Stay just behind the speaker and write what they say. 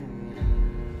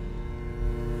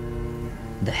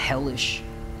The hellish,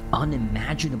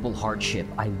 unimaginable hardship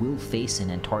I will face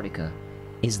in Antarctica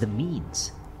is the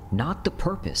means, not the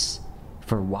purpose,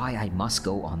 for why I must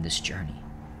go on this journey.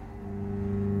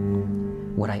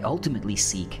 What I ultimately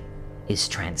seek is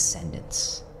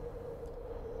transcendence.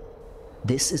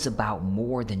 This is about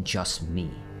more than just me.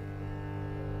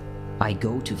 I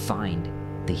go to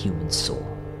find the human soul.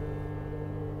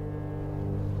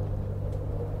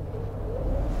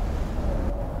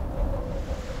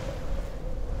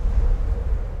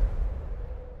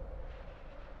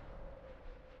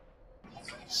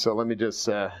 So let me just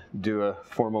do a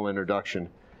formal introduction.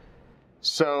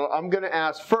 So I'm going to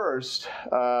ask first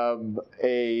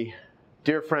a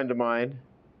dear friend of mine,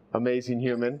 amazing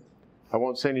human. I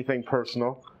won't say anything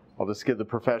personal. I'll just give the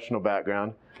professional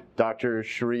background. Dr.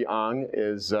 Cherie Ang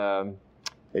is a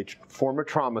former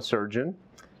trauma surgeon.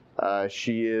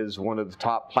 She is one of the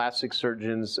top plastic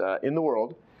surgeons in the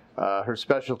world. Her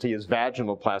specialty is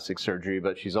vaginal plastic surgery,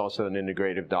 but she's also an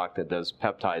integrative doc that does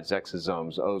peptides,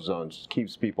 exosomes, ozones,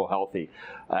 keeps people healthy,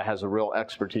 has a real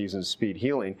expertise in speed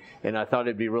healing. And I thought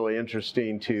it'd be really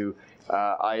interesting to,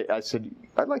 I said,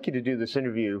 I'd like you to do this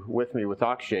interview with me with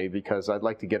Akshay because I'd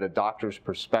like to get a doctor's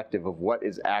perspective of what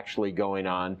is actually going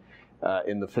on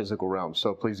in the physical realm.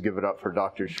 So please give it up for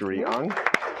Dr. Cherie Ang.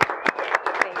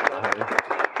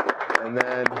 And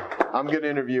then I'm going to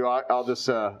interview, I'm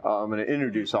going to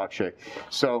introduce Akshay.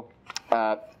 So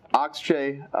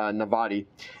Akshay Nanavati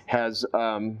has,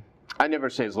 I never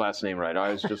say his last name right. I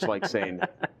always just like saying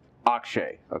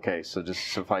Akshay. Okay, so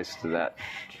just suffice to that.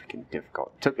 Freaking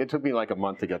difficult. It took me like a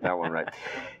month to get that one right.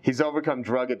 He's overcome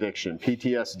drug addiction,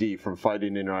 PTSD from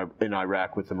fighting in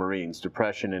Iraq with the Marines,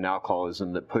 depression and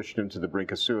alcoholism that pushed him to the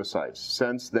brink of suicide.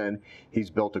 Since then, he's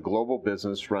built a global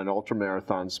business, run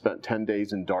ultramarathons, spent 10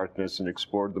 days in darkness, and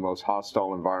explored the most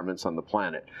hostile environments on the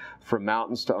planet, from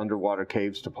mountains to underwater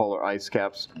caves to polar ice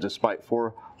caps, despite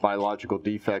 4 biological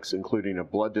defects, including a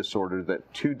blood disorder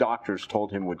that 2 doctors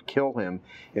told him would kill him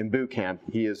in boot camp.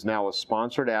 He is now a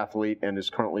sponsored athlete and is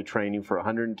currently training for a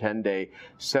 110-day,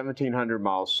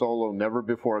 1,700-mile solo,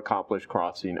 never-before-accomplished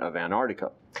crossing of Antarctica.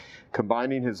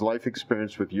 Combining his life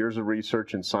experience with years of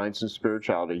research in science and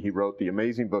spirituality, he wrote the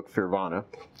amazing book Fearvana,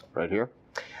 right here,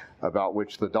 about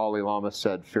which the Dalai Lama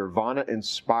said, "Fearvana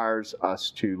inspires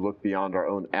us to look beyond our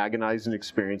own agonizing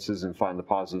experiences and find the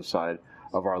positive side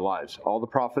of our lives. All the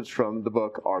profits from the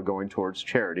book are going towards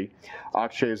charity.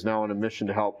 Akshay is now on a mission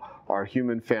to help our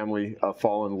human family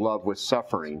fall in love with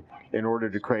suffering in order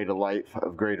to create a life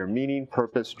of greater meaning,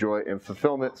 purpose, joy, and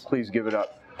fulfillment." Please give it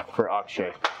up for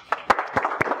Akshay.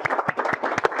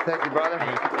 Thank you, brother.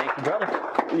 Thank you, brother.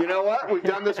 You know what? We've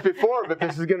done this before, but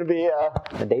this is going to be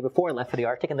the day before I left for the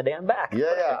Arctic and the day I'm back.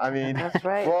 Yeah. I mean, that's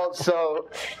right. Well, so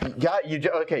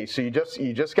okay. So you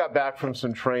just got back from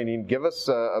some training. Give us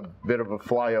a bit of a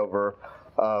flyover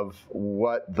of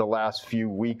what the last few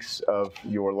weeks of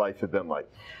your life have been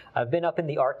like. I've been up in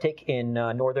the Arctic in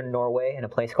northern Norway in a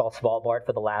place called Svalbard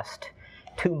for the last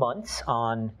 2 months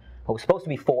on what was supposed to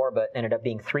be 4, but ended up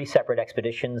being 3 separate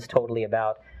expeditions, totally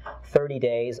about 30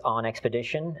 days on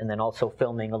expedition, and then also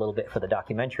filming a little bit for the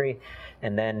documentary.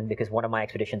 And then, because one of my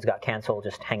expeditions got canceled,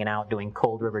 just hanging out doing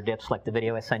cold river dips like the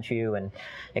video I sent you, and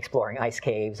exploring ice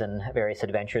caves and various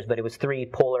adventures. But it was 3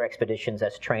 polar expeditions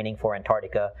as training for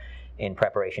Antarctica in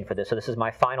preparation for this. So this is my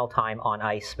final time on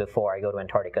ice before I go to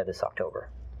Antarctica this October.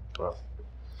 Wow.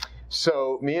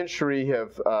 So me and Cherie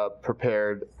have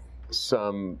prepared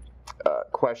some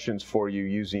questions for you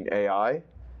using AI.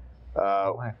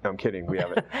 I'm kidding, we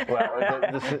haven't. Well,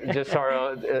 this is just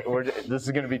this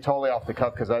is going to be totally off the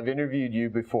cuff because I've interviewed you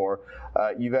before.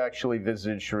 You've actually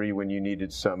visited Cherie when you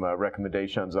needed some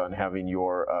recommendations on having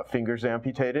your fingers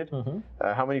amputated. Mm-hmm.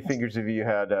 How many fingers have you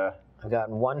had? I've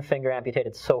gotten 1 finger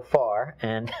amputated so far,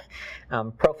 and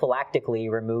I'm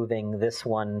prophylactically removing this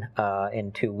one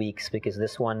in 2 weeks because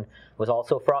this one was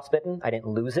also frostbitten. I didn't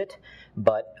lose it,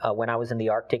 but when I was in the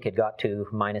Arctic, it got to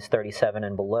minus 37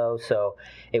 and below, so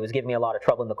it was giving me a lot of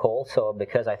trouble in the cold. So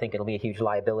because I think it'll be a huge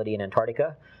liability in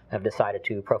Antarctica, I've decided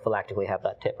to prophylactically have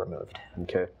that tip removed.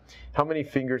 Okay. How many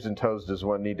fingers and toes does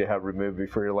one need to have removed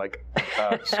before you're like,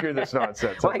 screw this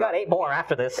nonsense? Well, I got 8 more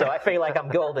after this, so I feel like I'm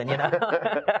golden, you know,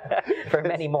 for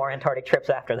many more Antarctic trips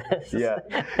after this. Yeah.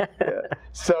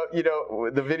 So, you know,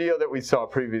 the video that we saw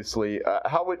previously,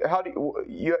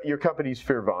 your company's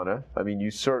Fearvana. I mean,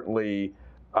 you certainly,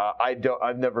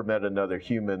 I've never met another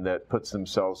human that puts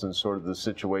themselves in sort of the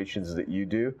situations that you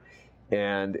do.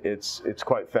 and it's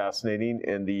quite fascinating.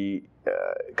 And the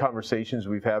conversations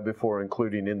we've had before,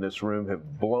 including in this room,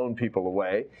 have blown people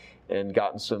away and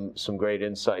gotten some great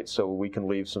insights. So we can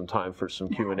leave some time for some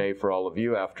Q&A for all of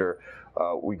you after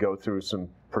we go through some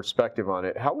perspective on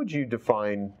it. How would you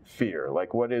define fear?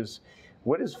 Like, what is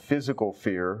physical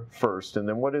fear first, and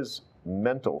then what is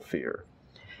mental fear?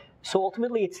 So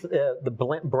ultimately, it's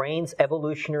the brain's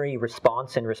evolutionary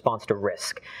response in response to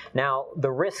risk. Now,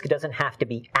 the risk doesn't have to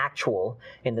be actual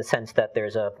in the sense that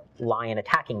there's a lion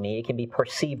attacking me. It can be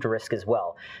perceived risk as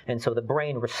well. And so the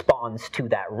brain responds to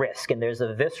that risk. And there's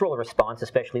a visceral response,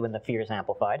 especially when the fear is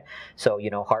amplified. So,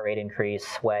 heart rate increase,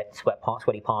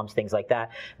 sweaty palms, things like that.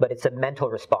 But it's a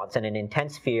mental response. And an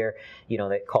intense fear,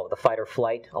 they call it the fight or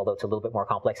flight, although it's a little bit more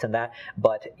complex than that.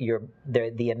 But the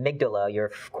amygdala,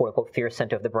 your quote-unquote fear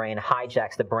center of the brain,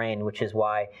 hijacks the brain, which is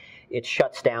why it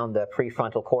shuts down the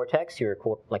prefrontal cortex,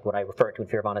 like what I refer to in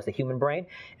Fearvana as the human brain,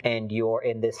 and you're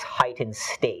in this heightened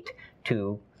state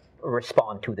to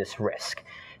respond to this risk.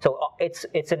 So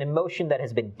it's an emotion that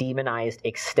has been demonized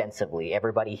extensively.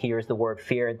 Everybody hears the word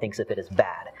fear and thinks of it as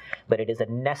bad, but it is a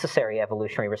necessary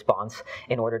evolutionary response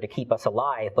in order to keep us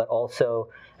alive, but also,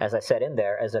 as I said in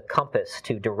there, as a compass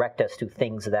to direct us to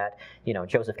things that,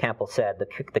 Joseph Campbell said,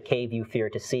 the cave you fear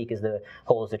to seek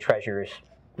holds the treasures.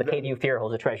 The cave you fear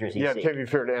holds the treasures you seek. Yeah, cave you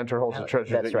fear to enter holds the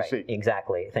treasures that you seek. That's right,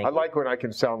 exactly. Thank you. I like when I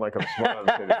can sound like I'm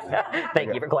smart.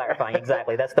 Thank you for clarifying.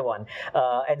 Exactly, that's the one.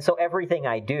 And so everything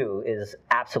I do is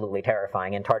absolutely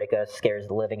terrifying. Antarctica scares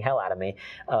the living hell out of me.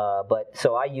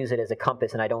 So I use it as a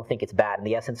compass, and I don't think it's bad. And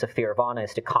the essence of Fearvana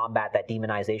is to combat that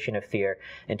demonization of fear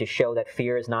and to show that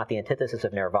fear is not the antithesis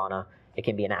of nirvana. It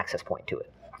can be an access point to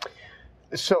it.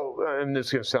 So, and this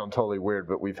is going to sound totally weird,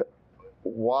 but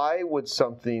why would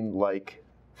something like,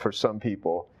 for some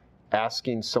people,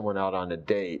 asking someone out on a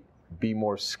date be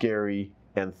more scary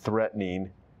and threatening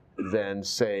than,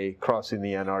 say, crossing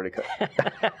the Antarctica?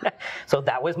 So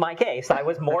that was my case. I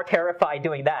was more terrified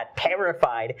doing that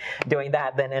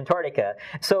than Antarctica.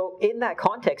 So in that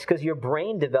context, because your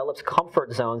brain develops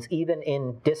comfort zones even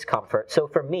in discomfort. So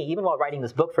for me, even while writing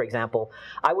this book, for example,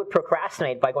 I would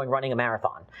procrastinate by running a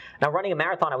marathon. Now, running a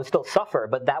marathon, I would still suffer,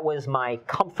 but that was my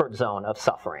comfort zone of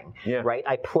suffering, right?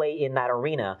 I play in that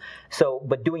arena. So,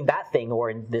 but doing that thing,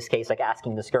 or in this case, like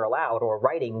asking this girl out or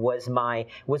writing, was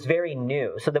very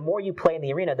new. So the more you play in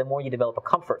the arena, the more you develop a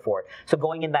comfort for it. So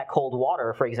going in that cold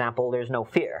water, for example, there's no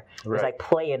fear because I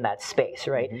play in that space,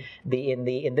 right? Mm-hmm.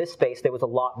 In this space, there was a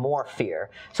lot more fear.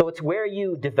 So it's where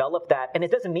you develop that, and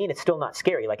it doesn't mean it's still not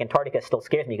scary. Like Antarctica still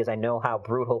scares me because I know how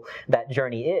brutal that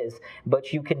journey is.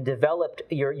 But you can develop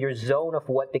your zone of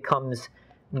what becomes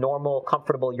normal,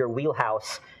 comfortable, your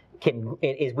wheelhouse.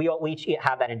 We all each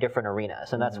have that in different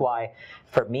arenas, and that's why,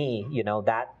 for me,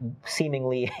 that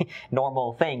seemingly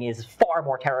normal thing is far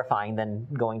more terrifying than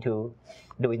doing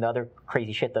the other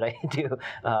crazy shit that I do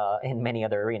in many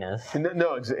other arenas.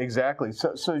 No, exactly.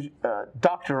 So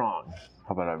Dr. On,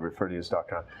 how about I refer to you as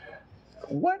Dr. On?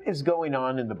 What is going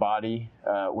on in the body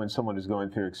when someone is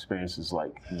going through experiences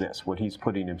like this? What he's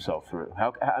putting himself through?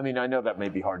 I know that may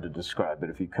be hard to describe, but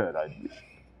if you could,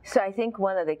 So I think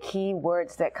one of the key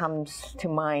words that comes to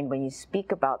mind when you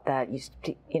speak about that,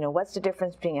 what's the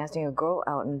difference between asking a girl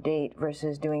out on a date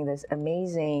versus doing this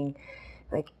amazing,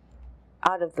 like,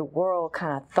 out of the world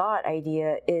kind of thought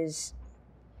idea is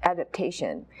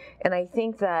adaptation. And I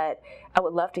think that I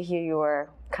would love to hear your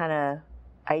kind of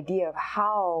idea of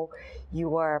how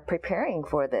you are preparing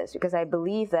for this, because I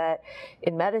believe that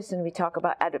in medicine we talk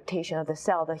about adaptation of the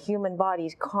cell. The human body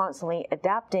is constantly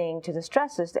adapting to the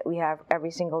stresses that we have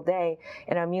every single day,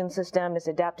 and our immune system is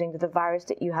adapting to the virus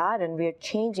that you had, and we're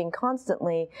changing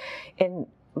constantly. And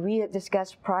we had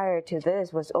discussed prior to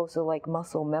this was also like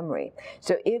muscle memory.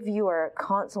 So if you are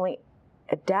constantly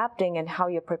adapting and how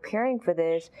you're preparing for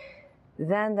this,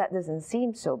 then that doesn't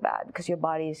seem so bad because your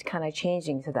body is kind of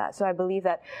changing to that. So I believe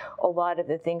that a lot of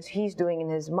the things he's doing in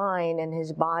his mind and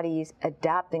his body is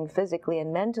adapting physically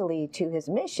and mentally to his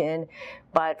mission,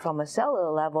 but from a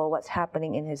cellular level, what's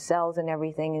happening in his cells and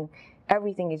everything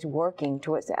is working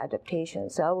towards the adaptation.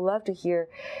 So I would love to hear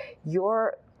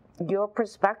your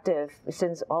perspective,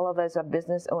 since all of us are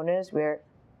business owners, we're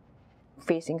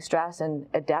facing stress and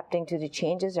adapting to the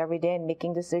changes every day and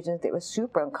making decisions that we're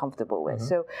super uncomfortable with. Mm-hmm.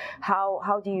 So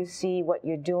how do you see what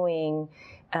you're doing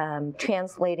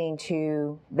translating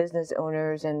to business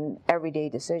owners and everyday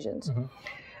decisions? Mm-hmm.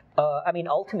 I mean,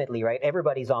 ultimately, right,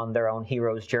 everybody's on their own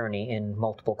hero's journey in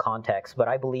multiple contexts, but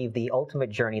I believe the ultimate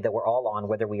journey that we're all on,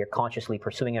 whether we are consciously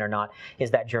pursuing it or not,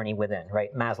 is that journey within,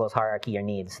 right? Maslow's hierarchy of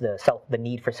needs, the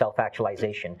need for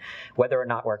self-actualization. Whether or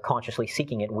not we're consciously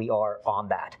seeking it, we are on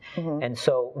that. And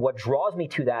so what draws me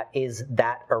to that is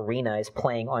that arena is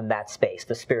playing on that space,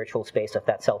 the spiritual space of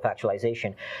that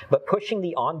self-actualization. But pushing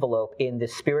the envelope in the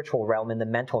spiritual realm, in the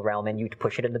mental realm, and you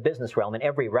push it in the business realm, in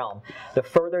every realm, the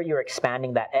further you're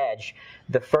expanding that edge,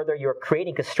 the further you're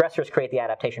creating, because stressors create the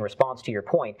adaptation response, to your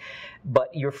point, but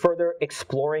you're further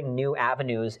exploring new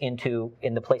avenues in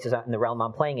the places out in the realm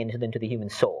I'm playing into the human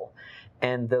soul.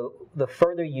 And the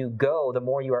further you go, the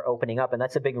more you are opening up, and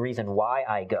that's a big reason why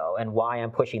I go and why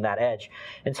I'm pushing that edge.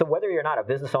 And so whether you're not a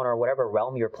business owner or whatever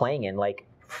realm you're playing in, like,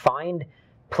 find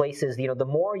places, the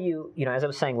more you as I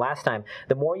was saying last time,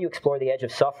 the more you explore the edge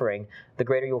of suffering, the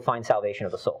greater you'll find salvation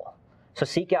of the soul. So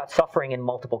seek out suffering in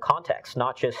multiple contexts,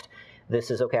 not just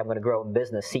this is, okay, I'm going to grow in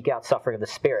business. Seek out suffering of the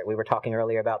spirit. We were talking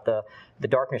earlier about the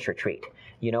darkness retreat.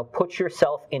 Put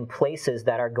yourself in places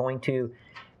that are going to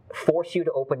force you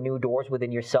to open new doors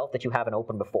within yourself that you haven't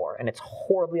opened before. And it's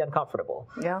horribly uncomfortable.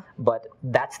 Yeah. But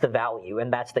that's the value,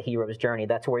 and that's the hero's journey.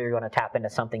 That's where you're going to tap into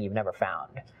something you've never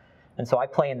found. And so I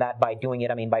play in that by doing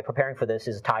it. I mean, by preparing for this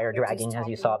is tire dragging, as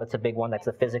you saw. That's a big one. That's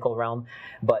the physical realm.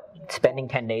 But spending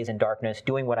 10 days in darkness,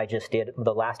 doing what I just did,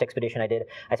 the last expedition I did,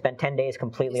 I spent 10 days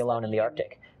completely alone in the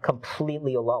Arctic.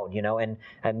 Completely alone, and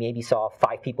I maybe saw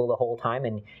 5 people the whole time.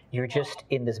 And you're just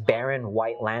in this barren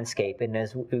white landscape. And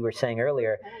as we were saying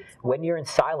earlier, when you're in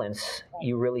silence,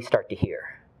 you really start to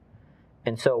hear.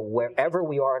 And so wherever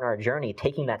we are in our journey,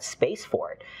 taking that space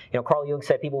for it. Carl Jung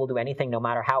said people will do anything, no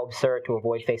matter how absurd, to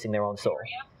avoid facing their own soul.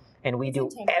 And we do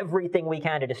everything we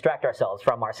can to distract ourselves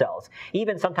from ourselves.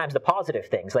 Even sometimes the positive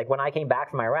things. Like when I came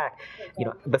back from Iraq,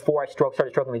 before I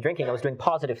started struggling with drinking, I was doing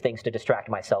positive things to distract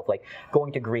myself, like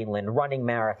going to Greenland, running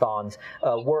marathons,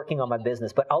 working on my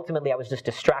business. But ultimately, I was just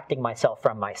distracting myself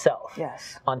from myself.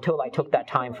 Yes. Until I took that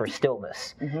time for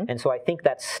stillness. And so I think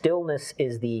that stillness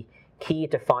is the key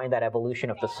to find that evolution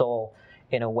of the soul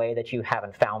in a way that you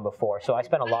haven't found before. So I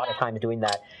spent a lot of time doing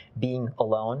that, being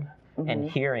alone and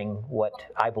hearing what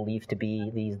I believe to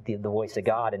be the voice of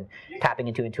God, and tapping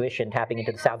into intuition, tapping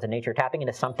into the sounds of nature, tapping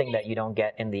into something that you don't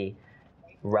get in the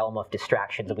realm of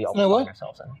distractions that we all find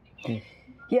ourselves in.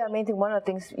 Yeah, I mean, one of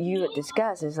the things you had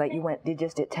discussed is like you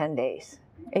just did 10 days.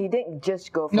 And you didn't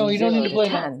just go from 0 to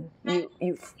 10.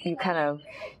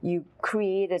 You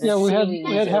created a series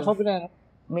we had half a banana.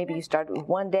 Maybe you started with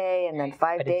 1 day and then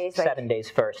 5 days. 7 days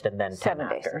first and then 10 7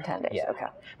 days after. and 10 days. Yeah. Okay.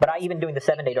 But even doing the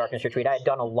 7-day darkness retreat, I had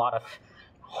done a lot of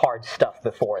hard stuff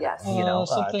before that,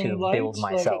 to build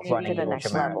myself, running the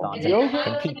ultra marathons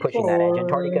and keep pushing that edge.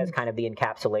 Antarctica is kind of the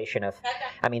encapsulation of,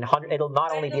 it'll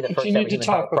not only be the first ever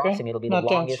human crossing, it'll be the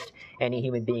longest any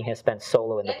human being has spent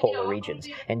solo in the polar regions.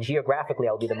 And geographically,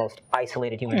 I'll be the most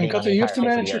isolated human being on the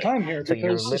entire face of the Earth. So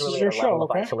you're literally at a level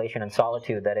of isolation and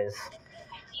solitude that is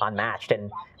unmatched.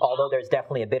 And although there's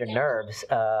definitely a bit of nerves,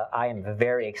 I am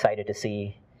very excited to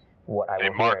see what I will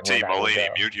hear. Mark T. Molini,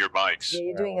 mute your mics. Yeah,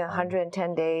 you're doing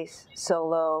 110 days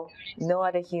solo, no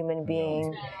other human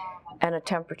being, and a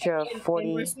temperature of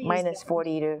minus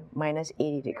 40 to minus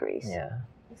 80 degrees. Yeah,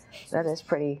 that is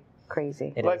pretty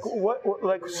crazy.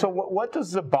 What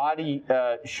does the body?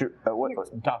 Dr.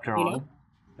 On?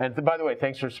 And by the way,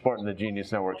 thanks for supporting the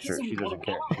Genius Network shirt. She doesn't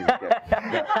care. She doesn't care.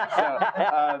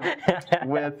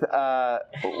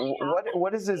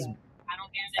 What is this?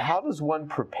 How does one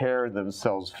prepare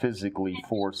themselves physically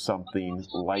for something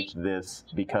like this?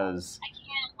 Because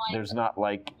there's not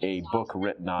like a book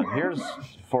written on. Here's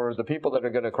for the people that are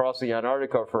going to cross the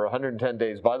Antarctica for 110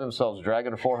 days by themselves,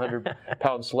 dragging a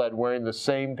 400-pound sled, wearing the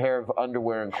same pair of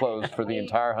underwear and clothes for the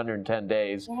entire 1hundred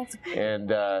days, and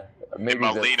maybe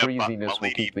the freeziness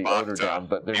will keep the odor down.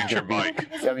 But there's going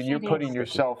to be. You're putting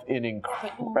yourself in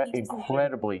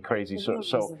incredibly crazy.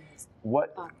 So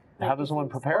what? How does one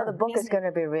prepare? Well, the book is going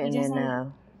to be written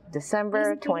in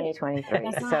December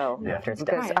 2023. So after it's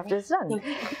done.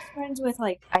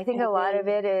 I think a lot of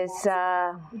it is.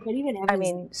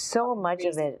 So much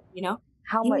of it.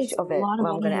 How much of it? Well,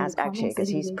 I'm going to ask Akshay because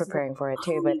he's preparing for it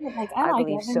too. But I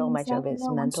believe so much of it is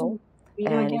mental.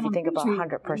 And if you think about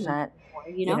 100%,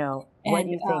 what do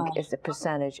you think is the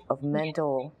percentage of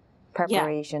mental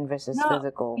preparation versus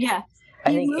physical? Yeah.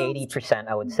 I think 80%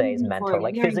 I would say is mental.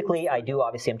 Like physically, I do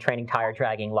obviously. I'm training tire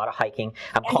dragging, a lot of hiking.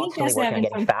 I'm constantly working on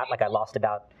getting fat. Like I lost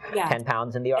about 10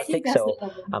 pounds in the Arctic, so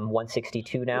I'm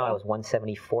 162 now. I was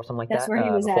 174, something like that,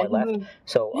 before I left.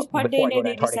 So before I go to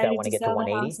Antarctica, I want to get to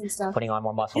 180, putting on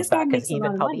more muscle and fat. Because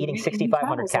even I'll be eating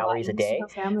 6,500 calories a day,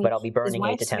 but I'll be burning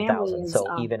 8 to 10,000. So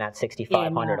even at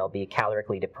 6,500, I'll be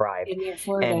calorically deprived.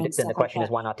 And then the question is,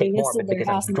 why not take more of it? Because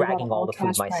I'm dragging all the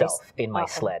food myself in my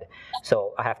sled.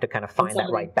 So I have to kind of find that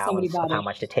right balance of how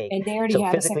much to take. So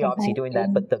physically, obviously doing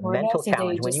that, but the mental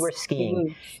challenge, when you are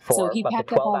skiing for up to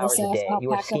 12 hours a day,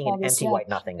 you are skiing in empty white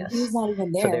nothingness. So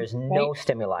there's no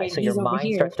stimuli. So your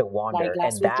mind starts to wander,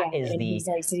 and that is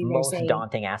the most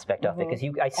daunting aspect of it. Because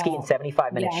I ski in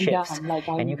 75-minute shifts,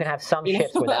 and you can have some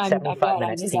shifts where that 75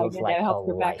 minutes feels like a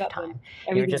lifetime.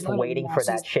 You're just waiting for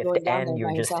that shift to end.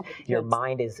 Your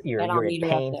mind is, you're in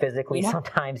pain physically.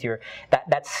 Sometimes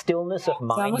that stillness of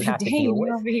mind you have to deal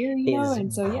with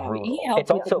is brutal.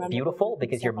 It's also beautiful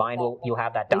because your mind you'll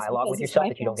have that dialogue with yourself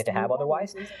that you don't get to have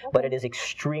otherwise, but it is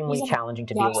extremely challenging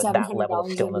to deal with that level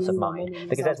of stillness of mind.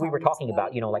 Because as we were talking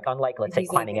about, like unlike, let's say,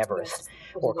 climbing Everest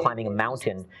or climbing a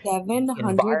mountain,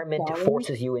 environment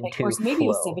forces you into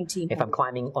flow. If I'm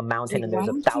climbing a mountain and there's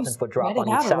a 1,000-foot drop on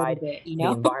each side, the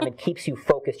environment keeps you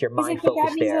focused, your mind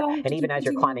focused there. And even as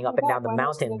you're climbing up and down the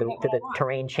mountain, the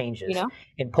terrain changes.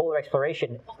 In polar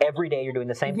exploration, every day you're doing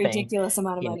the same thing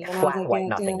in flat white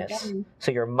nothingness.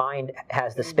 So your mind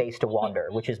has the space to wander,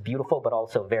 which is beautiful, but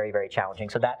also very, very challenging.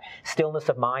 So that stillness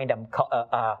of mind I'm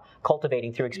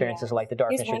cultivating through experiences like the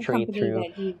Darkness Retreat,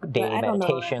 through daily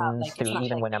meditations, through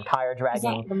even when I'm tire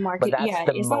dragging. But that's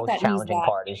the most challenging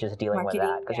part, is just dealing with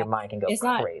that, because your mind can go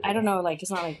crazy. I don't know, like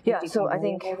it's not like so I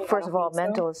think first of all,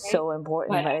 mental is so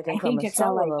important, but I think from a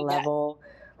cellular level,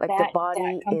 like the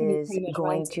body is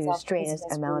going to strain its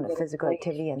amount of physical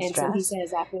activity and stress.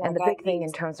 And the big thing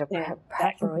in terms of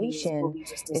preparation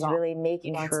is really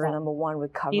making sure, number one,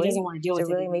 recovery. So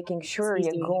really making sure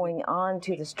you're going on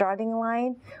to the starting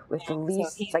line with the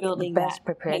least, like the best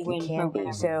prepared you can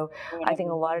be. So I think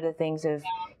a lot of the things of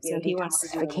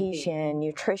detoxification,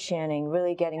 nutrition, and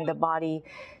really getting the body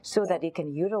so that it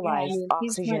can utilize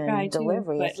oxygen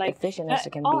delivery as efficient as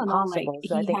it can be possible.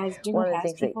 So I think one of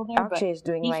the things that Akshay is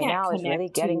doing right now is really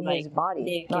getting his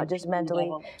body, not just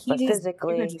mentally, but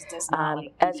physically,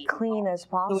 as clean as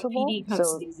possible.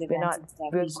 So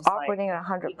we're operating at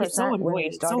 100% when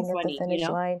we're starting at the finish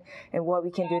line, and what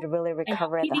we can do to really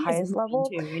recover at the highest level,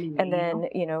 and then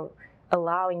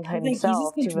allowing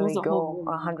himself to really go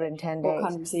 110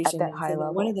 days at that high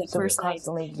level. So we're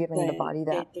constantly giving the body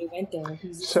that.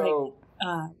 So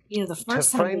to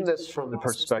frame this from the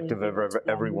perspective of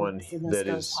everyone that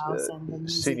is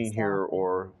sitting here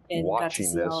or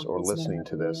watching this or listening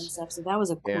to this,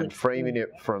 and framing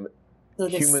it from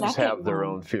humans have their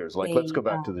own fears. Like, let's go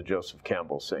back to the Joseph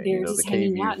Campbell saying, the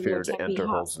cave you fear to enter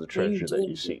holds the treasure that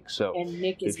you seek. So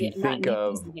if you think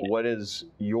of what is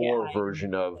your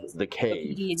version of the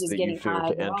cave that you fear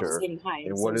to enter,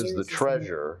 and what is the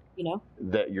treasure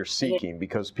that you're seeking,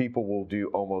 because people will do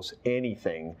almost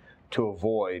anything to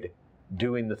avoid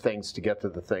doing the things to get to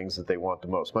the things that they want the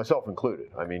most, myself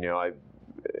included. I mean,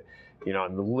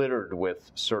 I'm littered with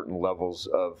certain levels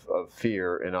of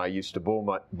fear, and I used to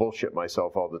bullshit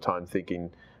myself all the time,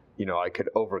 thinking, I could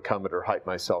overcome it or hype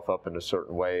myself up in a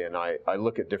certain way. And I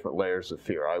look at different layers of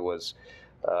fear. I was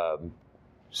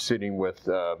sitting with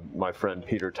my friend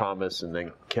Peter Thomas and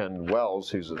then Ken Wells,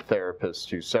 who's a therapist,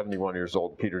 who's 71 years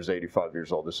old. Peter's 85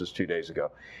 years old. This is 2 days ago.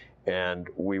 And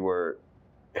we were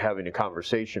having a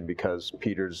conversation because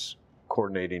Peter's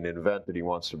coordinating an event that he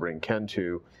wants to bring Ken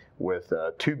to with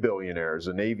 2 billionaires,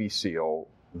 a Navy SEAL,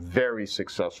 very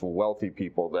successful, wealthy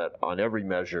people that on every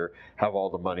measure have all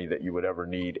the money that you would ever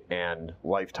need and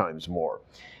lifetimes more.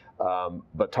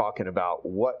 But talking about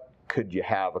what could you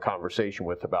have a conversation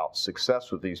with about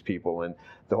success with these people, and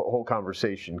the whole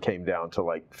conversation came down to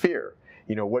like fear.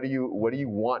 What do you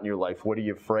want in your life? What are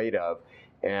you afraid of?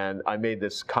 And I made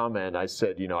this comment. I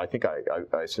said,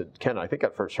 I said, Ken, I think I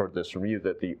first heard this from you,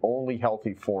 that the only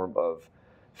healthy form of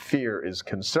fear is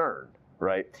concern,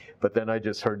 right? But then I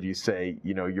just heard you say,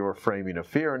 you're framing of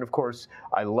fear. And of course,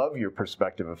 I love your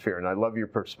perspective of fear, and I love your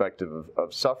perspective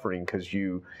of suffering, because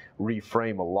you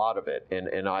reframe a lot of it.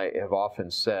 And I have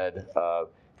often said,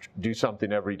 do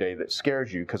something every day that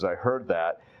scares you, because I heard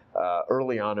that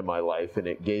early on in my life, and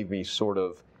it gave me sort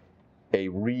of a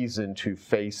reason to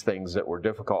face things that were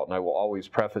difficult. And I will always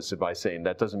preface it by saying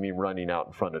that doesn't mean running out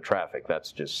in front of traffic.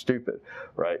 That's just stupid,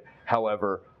 right?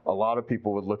 However, a lot of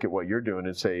people would look at what you're doing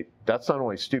and say, that's not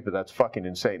only stupid, that's fucking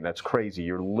insane, that's crazy.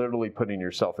 You're literally putting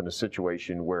yourself in a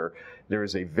situation where there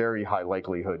is a very high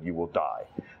likelihood you will die,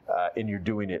 and you're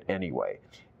doing it anyway.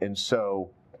 And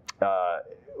so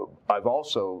I've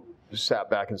also sat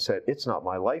back and said, it's not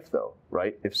my life though,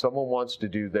 right? If someone wants to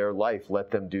do their life,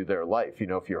 let them do their life. You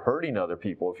know, if you're hurting other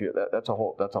people, that's a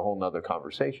whole nother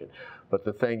conversation. But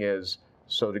the thing is,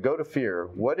 so to go to fear,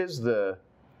 what is the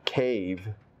cave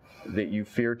that you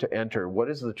fear to enter? What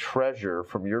is the treasure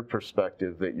from your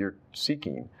perspective that you're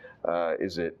seeking?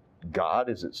 Is it God?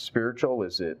 Is it spiritual?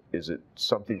 Is it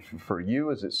something for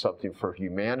you? Is it something for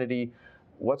humanity?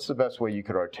 What's the best way you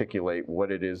could articulate what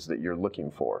it is that you're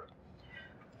looking for?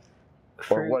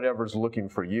 Or whatever's looking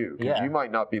for you. Because you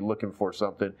might not be looking for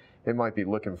something, it might be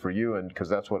looking for you, and because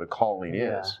that's what a calling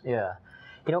is. Yeah.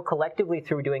 You know, collectively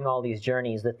through doing all these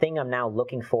journeys, the thing I'm now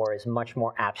looking for is much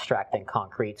more abstract than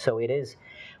concrete. So it is,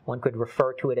 one could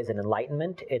refer to it as an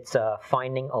enlightenment. It's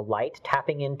finding a light,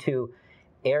 tapping into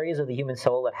areas of the human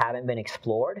soul that haven't been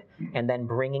explored, and then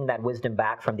bringing that wisdom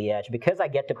back from the edge. Because I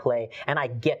get to play, and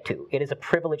it is a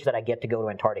privilege that I get to go to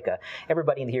Antarctica.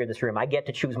 Everybody here in this room, I get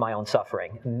to choose my own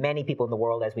suffering. Many people in the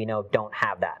world, as we know, don't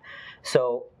have that.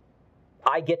 So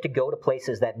I get to go to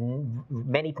places that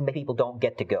many people don't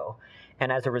get to go.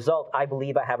 And as a result, I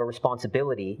believe I have a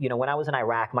responsibility. You know, when I was in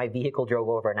Iraq, my vehicle drove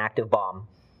over an active bomb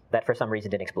that for some reason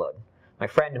didn't explode. My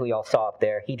friend who you all saw up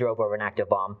there, he drove over an active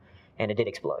bomb, and it did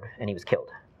explode, and he was killed.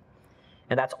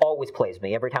 And that's always plays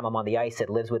me. Every time I'm on the ice, it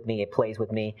lives with me, it plays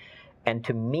with me. And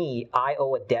to me, I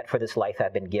owe a debt for this life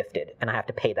I've been gifted, and I have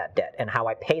to pay that debt. And how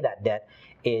I pay that debt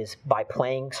is by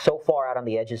playing so far out on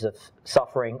the edges of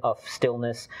suffering, of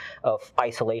stillness, of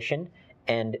isolation,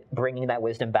 and bringing that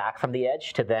wisdom back from the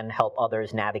edge to then help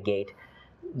others navigate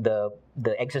the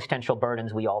existential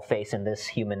burdens we all face in this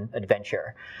human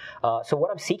adventure. So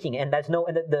what I'm seeking, and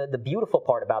the beautiful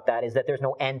part about that is that there's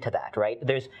no end to that, right?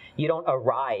 You don't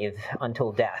arrive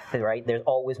until death, right? There's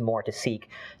always more to seek.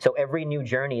 So every new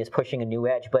journey is pushing a new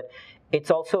edge, but it's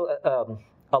also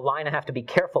a line I have to be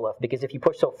careful of, because if you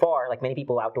push so far, like many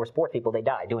people, outdoor sports people, they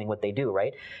die doing what they do,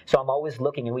 right? So I'm always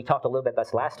looking, and we talked a little bit about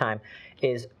this last time,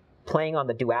 is playing on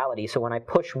the duality. So when I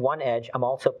push one edge, I'm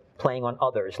also playing on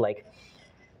others, like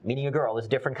meeting a girl is a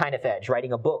different kind of edge.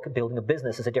 Writing a book, building a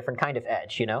business is a different kind of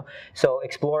edge, you know? So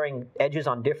exploring edges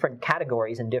on different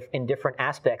categories and in different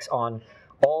aspects on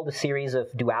all the series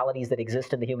of dualities that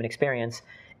exist in the human experience,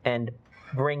 and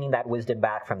bringing that wisdom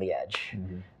back from the edge.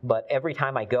 Mm-hmm. But every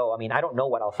time I go, I mean, I don't know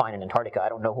what I'll find in Antarctica. I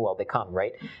don't know who I'll become,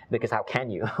 right? Because how can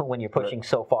you when you're pushing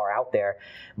so far out there?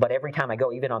 But every time I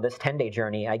go, even on this 10-day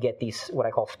journey, I get these, what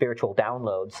I call spiritual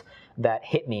downloads that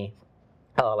hit me,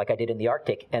 like I did in the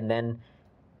Arctic. And then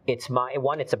it's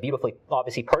a beautifully,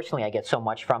 obviously personally, I get so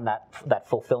much from that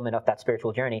fulfillment of that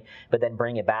spiritual journey, but then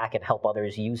bring it back and help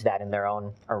others use that in their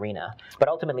own arena. But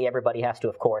ultimately, everybody has to,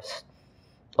 of course,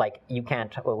 like you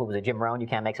can't, who was it, Jim Rohn, you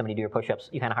can't make somebody do your push-ups,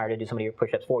 you can't hire to do somebody your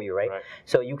push-ups for you, right?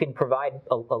 So you can provide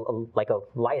like a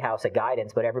lighthouse, a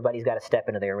guidance, but everybody's got to step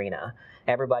into the arena.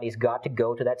 Everybody's got to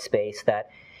go to that space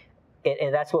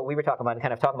and that's what we were talking about, and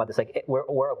kind of talking about this, like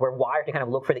we're wired to kind of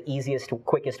look for the easiest,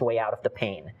 quickest way out of the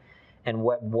pain. And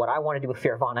what I want to do with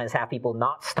Fearvana is have people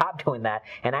not stop doing that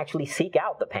and actually seek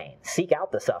out the pain, seek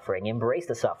out the suffering, embrace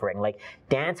the suffering, like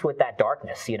dance with that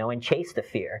darkness, you know, and chase the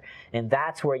fear. And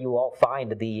that's where you all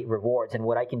find the rewards. And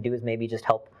what I can do is maybe just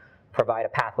help provide a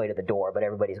pathway to the door, but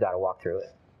everybody's got to walk through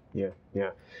it. Yeah.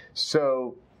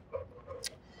 So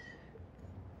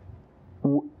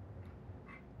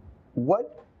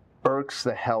what irks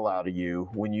the hell out of you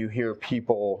when you hear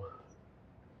people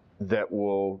that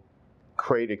will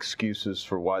create excuses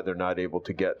for why they're not able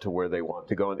to get to where they want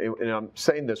to go? And I'm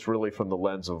saying this really from the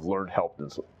lens of learned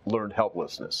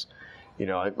helplessness. You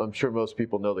know, I'm sure most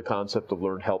people know the concept of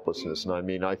learned helplessness. And I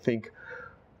mean, I think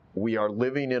we are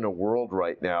living in a world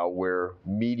right now where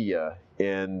media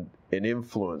and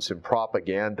influence and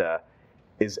propaganda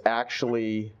is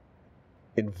actually,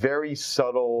 in very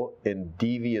subtle and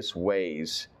devious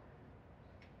ways,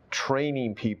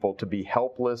 training people to be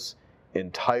helpless,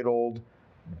 entitled,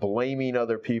 blaming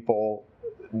other people,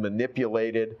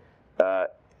 manipulated,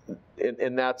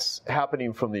 and that's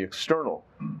happening from the external.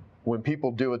 When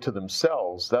people do it to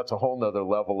themselves, that's a whole nother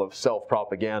level of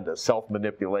self-propaganda,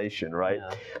 self-manipulation, right?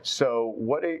 Yeah. So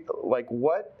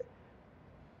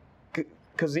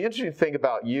because the interesting thing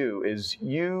about you is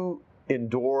you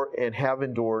endure and have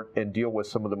endured and deal with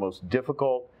some of the most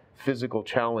difficult physical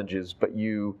challenges, but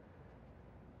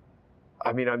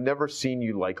I've never seen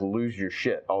you like lose your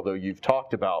shit, although you've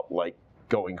talked about like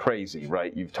going crazy,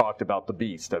 right? You've talked about the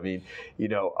beast. I mean, you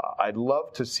know, I'd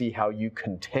love to see how you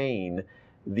contain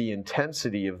the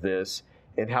intensity of this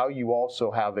and how you also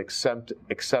have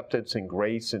acceptance and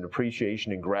grace and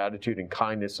appreciation and gratitude and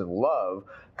kindness and love,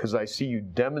 because I see you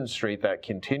demonstrate that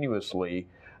continuously.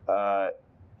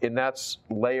 And that's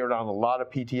layered on a lot of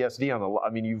PTSD. I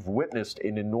mean, you've witnessed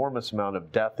an enormous amount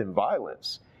of death and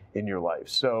violence in your life.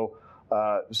 So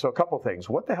a couple things.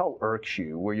 What the hell irks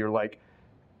you where you're like,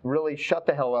 really shut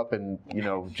the hell up and,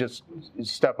 just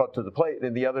step up to the plate?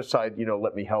 And the other side,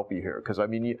 let me help you here. Because, I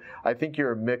mean, I think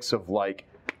you're a mix of like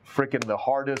freaking the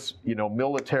hardest,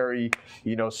 military,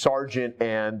 sergeant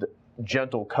and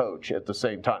gentle coach at the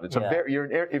same time. It's you're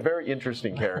a very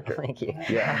interesting character. Thank you.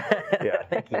 Yeah.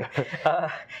 Thank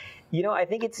you. I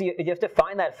think you have to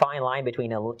find that fine line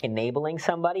between enabling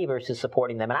somebody versus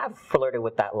supporting them. And I've flirted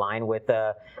with that line with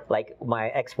like my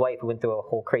ex-wife who went through a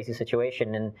whole crazy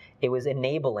situation, and it was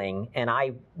enabling, and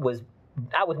I was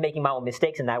making my own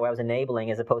mistakes in that way. I was enabling,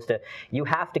 as opposed to, you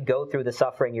have to go through the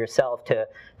suffering yourself to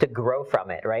grow from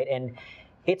it, right? And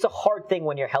it's a hard thing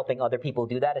when you're helping other people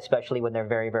do that, especially when they're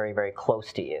very, very, very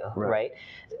close to you, right?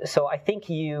 So I think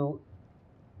you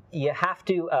have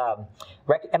to,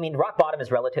 rock bottom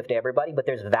is relative to everybody, but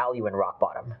there's value in rock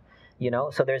bottom.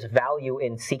 So there's value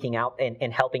in seeking out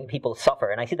and helping people suffer.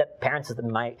 And I see that parents,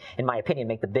 in my opinion,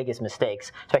 make the biggest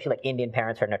mistakes, especially like Indian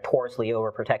parents are notoriously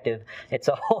overprotective. It's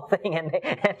a whole thing, and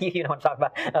you know what I'm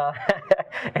talking about.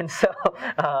 And so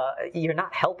you're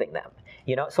not helping them,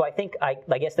 So I think,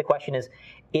 I guess the question is,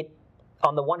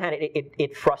 on the one hand,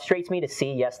 it frustrates me to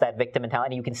see, yes, that victim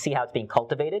mentality. You can see how it's being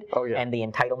cultivated, and the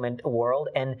entitlement world,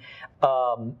 and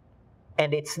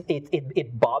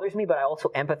it bothers me, but I also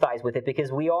empathize with it,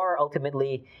 because we are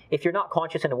ultimately, if you're not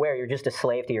conscious and aware, you're just a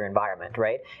slave to your environment,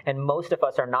 right? And most of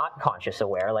us are not conscious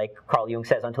aware. Like Carl Jung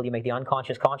says, until you make the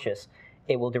unconscious conscious,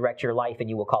 it will direct your life and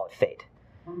you will call it fate.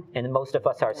 And most of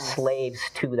us are slaves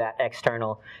to that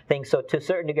external thing. So to a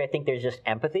certain degree, I think there's just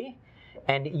empathy.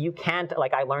 And you can't,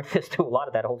 like I learned this through a lot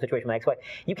of that whole situation with my ex-wife,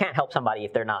 you can't help somebody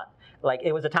if they're not. Like,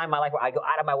 it was a time in my life where I go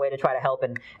out of my way to try to help,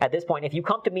 and at this point, if you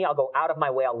come to me, I'll go out of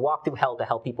my way, I'll walk through hell to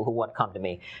help people who want to come to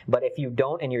me. But if you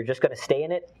don't and you're just going to stay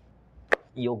in it,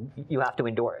 you have to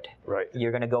endure it. Right. You're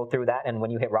going to go through that, and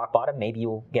when you hit rock bottom, maybe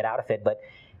you'll get out of it, but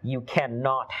you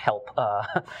cannot help,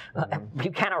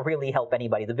 you cannot really help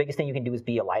anybody. The biggest thing you can do is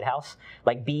be a lighthouse,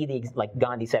 like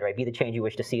Gandhi said, right? Be the change you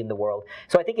wish to see in the world.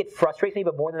 So I think it frustrates me,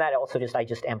 but more than that, I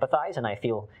just empathize and I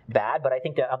feel bad. But I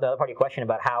think the other part of your question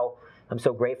about how I'm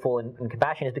so grateful and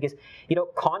compassionate is because,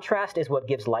 contrast is what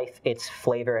gives life its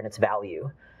flavor and its value.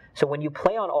 So when you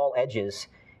play on all edges,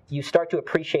 you start to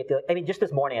appreciate just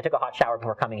this morning, I took a hot shower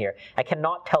before coming here. I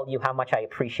cannot tell you how much I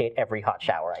appreciate every hot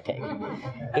shower I take.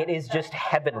 It is just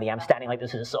heavenly. I'm standing like,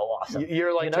 this is so awesome.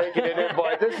 You're like taking it in,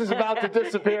 boy. This is about to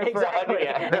disappear for 100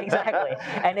 years. Exactly.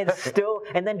 And it's still,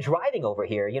 and then driving over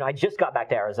here, I just got back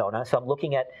to Arizona, so I'm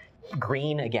looking at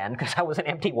green again, because I was an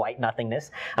empty white nothingness.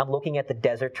 I'm looking at the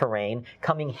desert terrain,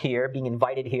 coming here, being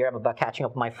invited here. I'm about catching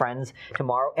up with my friends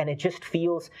tomorrow, and it just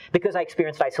feels, because I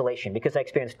experienced isolation, because I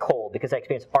experienced cold, because I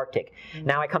experienced Arctic.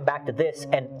 Now I come back to this,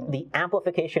 and the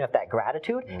amplification of that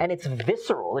gratitude, and it's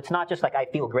visceral. It's not just like I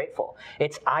feel grateful.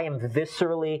 It's I am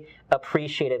viscerally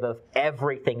appreciative of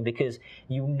everything, because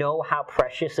you know how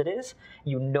precious it is.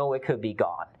 You know it could be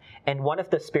gone. And one of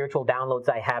the spiritual downloads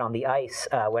I had on the ice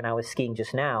when I was skiing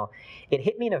just now, it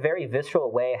hit me in a very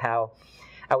visceral way how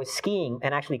I was skiing,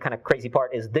 and actually kind of crazy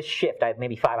part is this shift, I had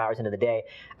maybe 5 hours into the day,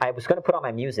 I was going to put on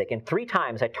my music, and 3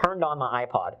 times I turned on my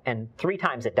iPod, and 3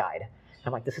 times it died.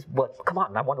 I'm like, come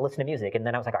on, I want to listen to music. And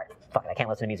then I was like, all right, fuck it, I can't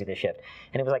listen to music this shift.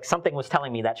 And it was like something was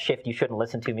telling me that shift, you shouldn't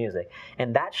listen to music.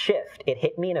 And that shift, it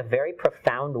hit me in a very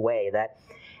profound way that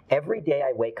every day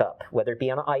I wake up, whether it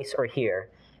be on ice or here,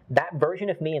 that version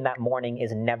of me in that morning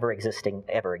is never existing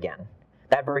ever again.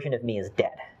 That version of me is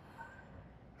dead.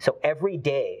 So every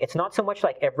day, it's not so much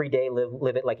like every day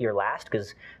live it like your last,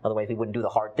 because otherwise we wouldn't do the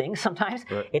hard things sometimes.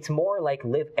 Right. It's more like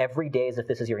live every day as if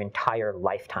this is your entire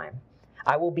lifetime.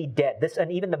 I will be dead.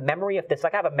 And even the memory of this,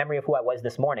 like I have a memory of who I was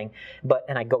this morning,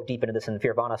 and I go deep into this in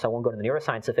Fearvana, so I won't go into the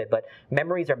neuroscience of it, but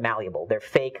memories are malleable. They're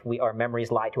fake. Our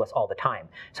memories lie to us all the time.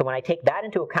 So when I take that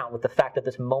into account with the fact that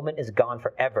this moment is gone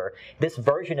forever, this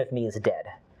version of me is dead.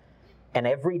 And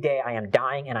every day I am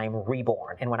dying and I am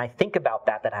reborn. And when I think about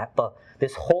that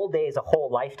this whole day is a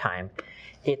whole lifetime,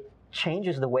 it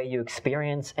changes the way you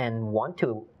experience and want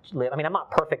to live. I mean, I'm not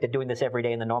perfect at doing this every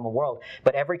day in the normal world,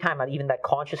 but every time even that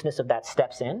consciousness of that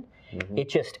steps in, it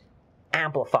just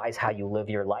amplifies how you live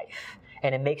your life.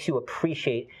 And it makes you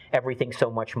appreciate everything so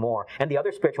much more. And the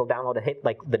other spiritual download that hit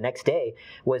like the next day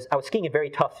was I was skiing in very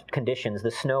tough conditions.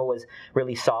 The snow was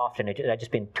really soft, and I'd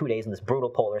just been 2 days in this brutal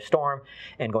polar storm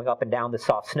and going up and down the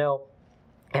soft snow.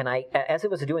 And as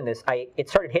it was doing this, it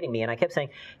started hitting me, and I kept saying,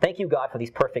 "Thank you, God, for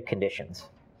these perfect conditions."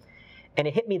 And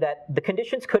it hit me that the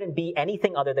conditions couldn't be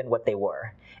anything other than what they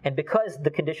were. And because the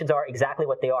conditions are exactly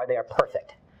what they are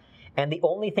perfect. And the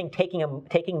only thing taking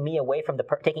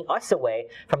us away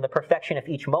from the perfection of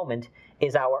each moment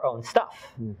is our own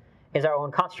stuff, is our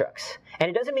own constructs. And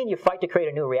it doesn't mean you fight to create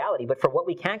a new reality, but for what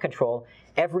we can control,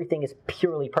 everything is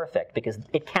purely perfect because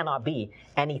it cannot be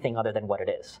anything other than what it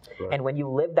is. Right. And when you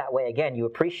live that way again, you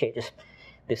appreciate just,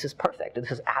 this is perfect,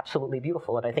 this is absolutely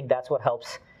beautiful. And I think that's what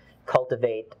helps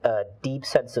cultivate a deep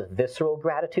sense of visceral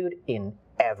gratitude in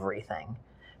everything,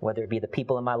 whether it be the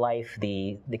people in my life,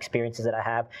 the experiences that I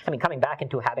have. I mean, coming back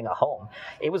into having a home,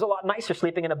 it was a lot nicer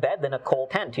sleeping in a bed than a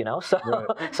cold tent, you know? So,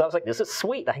 right. So I was like, this is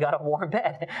sweet. I got a warm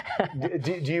bed.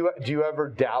 do you ever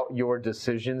doubt your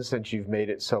decisions since you've made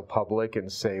it so public and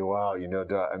say, wow, you know,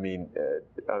 I mean,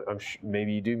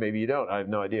 maybe you do, maybe you don't. I have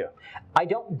no idea. I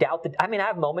don't doubt that. I mean, I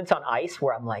have moments on ice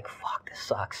where I'm like, fuck, this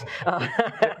sucks.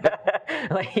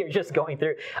 Like you're just going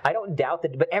through. I don't doubt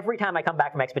that, but every time I come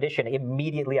back from expedition,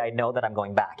 immediately I know that I'm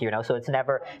going back, you know? So it's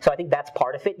never, so I think that's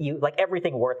part of it. You, like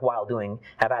everything worthwhile doing,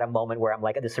 have had a moment where I'm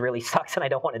like, this really sucks and I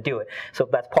don't want to do it. So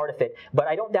that's part of it. But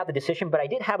I don't doubt the decision, but I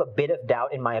did have a bit of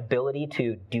doubt in my ability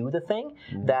to do the thing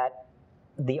that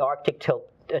the Arctic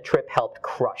trip helped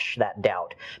crush that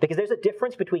doubt. Because there's a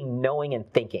difference between knowing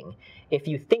and thinking. If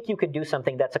you think you can do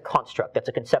something, that's a construct, that's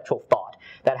a conceptual thought,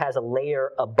 that has a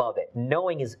layer above it.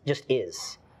 Knowing is just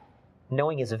is.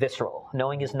 Knowing is visceral.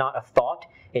 Knowing is not a thought,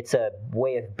 it's a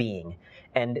way of being.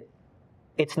 And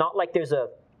it's not like there's a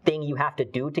thing you have to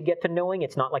do to get to knowing.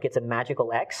 It's not like it's a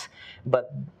magical X,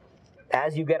 but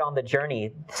as you get on the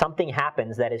journey, something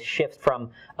happens that is shift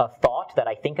from a thought that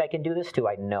I think I can do this to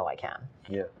I know I can.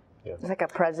 Yeah. Yeah. It's like a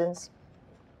presence.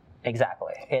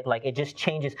 Exactly. It just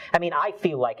changes. I mean, I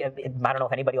feel like, I don't know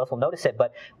if anybody else will notice it,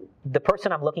 but the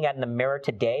person I'm looking at in the mirror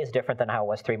today is different than how it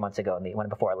was 3 months ago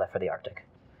before I left for the Arctic.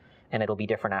 And it'll be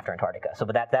different after Antarctica. So,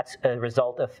 but that's a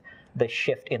result of the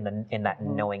shift in that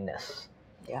knowingness.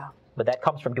 Yeah. But that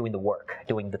comes from doing the work,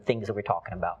 doing the things that we're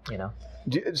talking about, you know?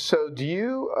 So do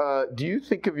you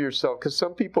think of yourself, because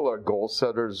some people are goal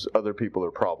setters, other people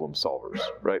are problem solvers,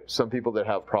 right? Some people that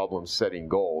have problems setting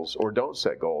goals or don't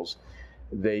set goals,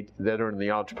 that are in the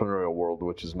entrepreneurial world,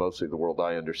 which is mostly the world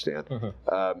I understand,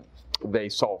 they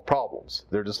solve problems.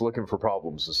 They're just looking for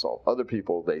problems to solve. Other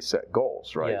people, they set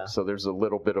goals, right? Yeah. So there's a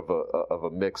little bit of a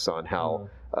mix on how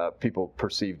people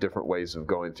perceive different ways of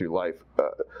going through life.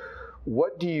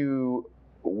 What do you,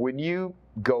 when you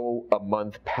go a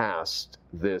month past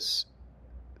this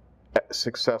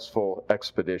successful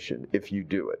expedition, if you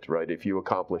do it, right, if you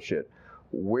accomplish it,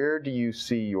 where do you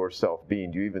see yourself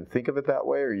being? Do you even think of it that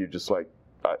way, or are you just like,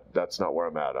 that's not where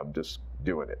I'm at, I'm just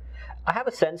doing it? I have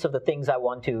a sense of the things I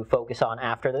want to focus on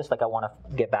after this. Like I want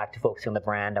to get back to focusing on the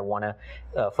brand. I want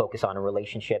to focus on a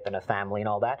relationship and a family and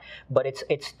all that. But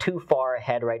it's too far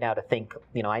ahead right now to think,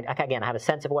 you know, I have a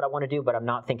sense of what I want to do, but I'm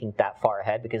not thinking that far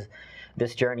ahead because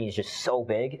this journey is just so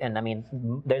big. And I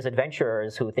mean, there's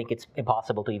adventurers who think it's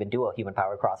impossible to even do a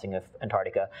human-powered crossing of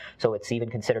Antarctica. So it's even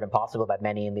considered impossible by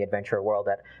many in the adventurer world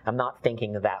that I'm not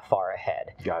thinking that far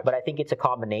ahead. Gotcha. But I think it's a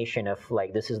combination of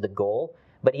like, this is the goal.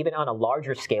 But even on a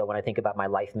larger scale, when I think about my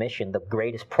life mission, the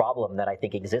greatest problem that I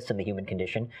think exists in the human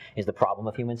condition is the problem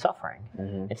of human suffering.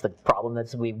 It's the problem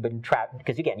we've been trapped,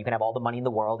 because again, you can have all the money in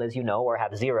the world, as you know, or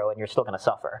have zero, and you're still going to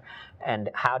suffer. And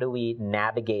how do we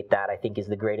navigate that, I think, is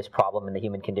the greatest problem in the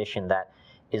human condition that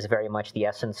is very much the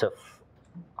essence of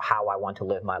how I want to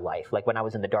live my life. Like when I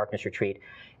was in the darkness retreat,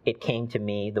 it came to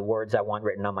me, the words I want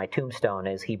written on my tombstone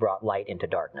is, "He brought light into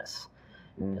darkness."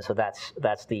 So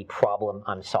that's the problem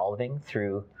I'm solving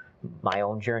through my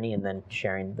own journey, and then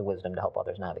sharing the wisdom to help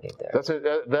others navigate there.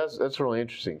 That's really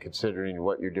interesting, considering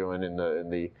what you're doing in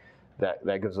the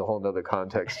that gives a whole nother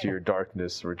context to your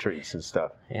darkness retreats and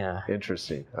stuff. Yeah.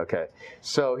 Interesting. Okay.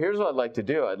 So here's what I'd like to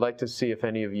do. I'd like to see if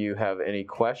any of you have any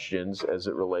questions as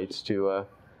it relates to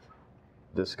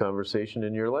this conversation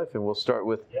in your life, and we'll start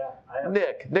with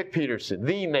Nick Peterson,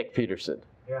 the Nick Peterson.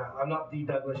 Yeah, I'm not the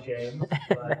Douglas James,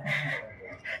 but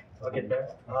I'll get there.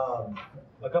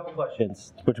 A couple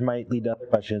questions, which might lead to other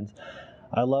questions.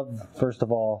 I love, first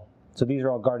of all, so these are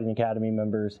all Guardian Academy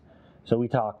members, so we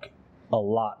talk a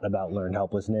lot about learned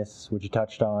helplessness, which you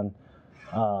touched on.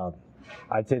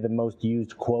 I'd say the most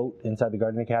used quote inside the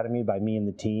Guardian Academy by me and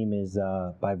the team is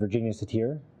by Virginia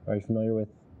Satir. Are you familiar with?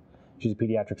 She's a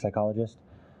pediatric psychologist.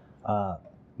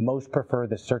 Most prefer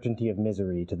the certainty of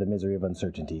misery to the misery of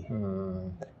uncertainty.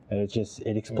 And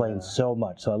it explains so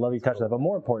much. So I love you touched on that. But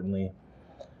more importantly,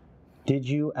 did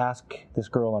you ask this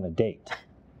girl on a date?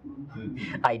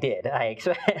 I did.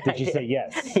 Did you say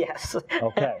yes? Yes.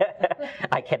 Okay.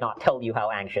 I cannot tell you how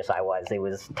anxious I was. It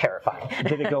was terrifying.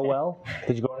 Did it go well?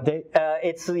 Did you go on a date?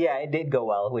 It did go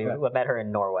well. We met her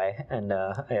in Norway, and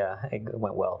it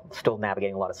went well. Still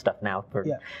navigating a lot of stuff now.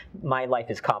 My life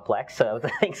is complex, so the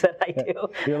things that I do.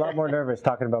 You're a lot more nervous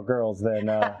talking about girls than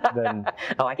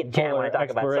oh, I can jam when I talk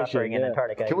about suffering in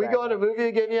Antarctica. Can we go on a movie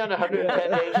again? Yeah,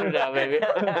 110 days from now, maybe.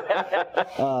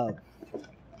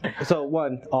 So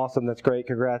one, awesome, that's great,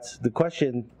 congrats.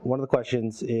 One of the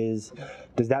questions is,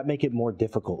 does that make it more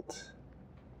difficult?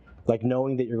 Like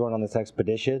knowing that you're going on this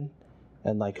expedition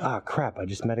and like, crap, I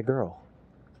just met a girl.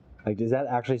 Like, is that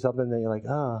actually something that you're like,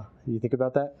 you think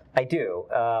about that? I do,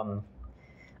 a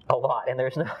lot, and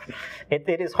there's no, it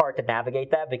is hard to navigate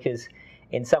that because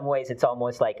in some ways it's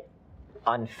almost like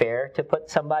unfair to put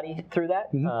somebody through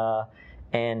that,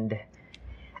 and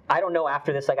I don't know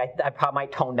after this, like I probably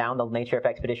might tone down the nature of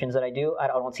expeditions that I do. I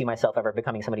don't see myself ever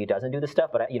becoming somebody who doesn't do this stuff,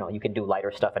 but you can do lighter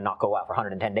stuff and not go out for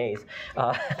 110 days.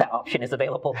 That option is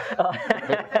available,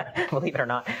 believe it or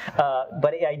not.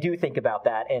 But I do think about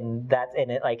that, and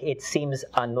it seems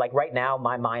like right now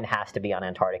my mind has to be on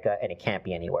Antarctica, and it can't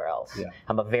be anywhere else. Yeah.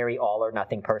 I'm a very all or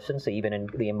nothing person, so even in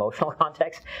the emotional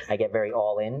context, I get very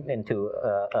all into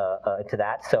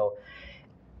that. So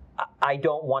I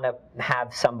don't want to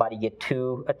have somebody get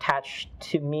too attached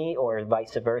to me or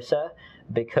vice versa,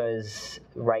 because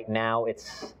right now it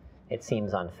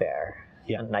seems unfair.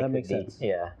 Yeah, and that makes sense.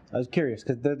 Yeah, I was curious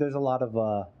because there's a lot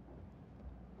of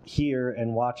here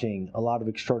and watching a lot of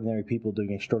extraordinary people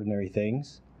doing extraordinary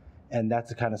things, and that's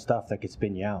the kind of stuff that could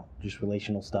spin you out. Just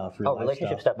relational stuff.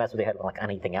 Relationship stuff mess with your head like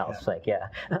anything else. Yeah.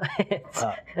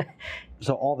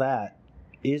 So all that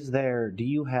is there. Do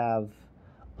you have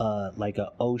like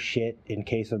a oh shit in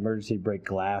case of emergency break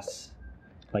glass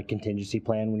like contingency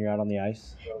plan when you're out on the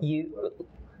ice?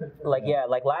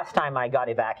 Like last time I got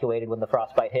evacuated when the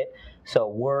frostbite hit. So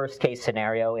worst case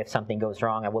scenario, if something goes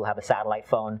wrong, I will have a satellite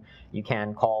phone. You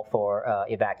can call for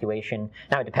evacuation.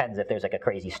 Now it depends if there's like a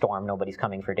crazy storm, nobody's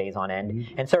coming for days on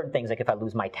end. And certain things, like if I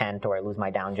lose my tent or I lose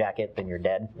my down jacket, then you're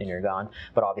dead and you're gone.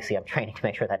 But obviously I'm training to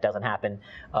make sure that doesn't happen.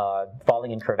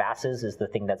 Falling in crevasses is the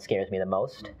thing that scares me the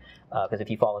most, because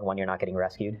if you fall in one, you're not getting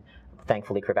rescued.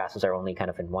 Thankfully, crevasses are only kind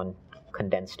of in one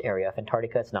condensed area of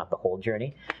Antarctica. It's not the whole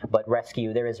journey, but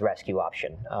there is rescue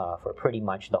option for pretty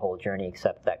much the whole journey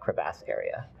except that crevasse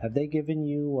area. Have they given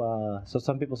you, so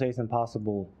some people say it's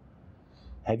impossible,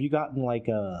 have you gotten like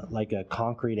a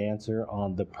concrete answer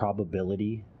on the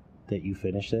probability that you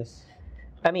finish this?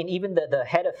 I mean, even the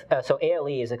head of, so ALE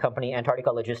is a company, Antarctica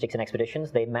Logistics and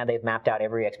Expeditions. They've mapped out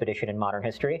every expedition in modern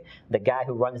history. The guy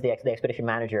who runs the expedition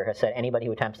manager has said anybody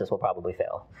who attempts this will probably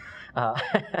fail.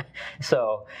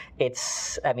 So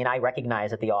I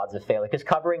recognize that the odds of failure, because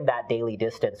covering that daily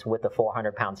distance with a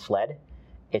 400-pound sled,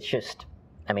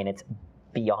 it's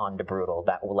beyond brutal,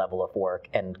 that level of work,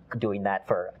 and doing that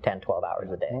for 10, 12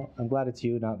 hours a day. Well, I'm glad it's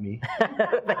you, not me.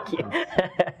 Thank you.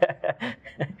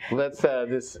 Let's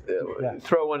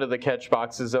throw one of the catch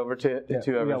boxes over to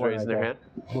whoever's raising their hand.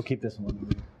 We'll keep this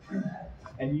one.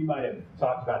 And you might have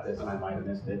talked about this and I might have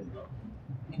missed it.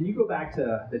 Can you go back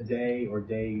to the day or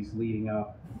days leading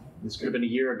up? This could have been a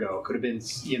year ago, could have been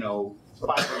 5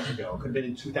 years ago, could have been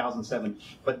in 2007.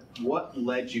 But what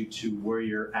led you to where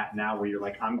you're at now, where you're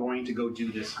like, I'm going to go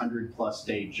do this 100+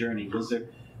 day journey? Was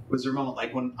there a moment,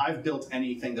 like when I've built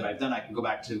anything that I've done, I can go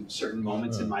back to certain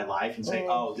moments in my life and say,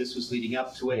 oh, this was leading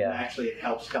up to it, and actually it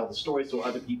helps tell the story so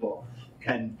other people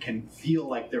can feel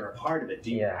like they're a part of it.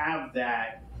 Do you have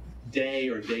that day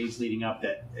or days leading up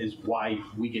that is why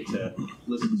we get to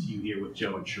listen to you here with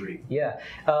Joe and Sheree? Yeah,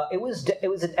 it was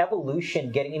an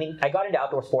evolution. I got into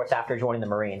outdoor sports after joining the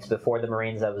Marines. Before the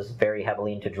Marines, I was very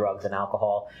heavily into drugs and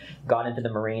alcohol. Got into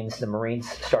the Marines. The Marines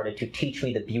started to teach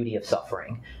me the beauty of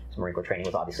suffering. So Marine Corps training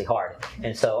was obviously hard.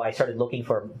 And so I started looking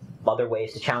for other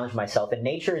ways to challenge myself. And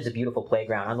nature is a beautiful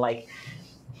playground. Unlike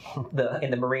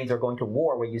in the Marines or going to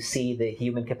war where you see the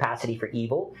human capacity for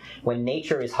evil, when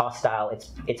nature is hostile,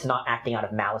 it's not acting out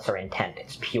of malice or intent.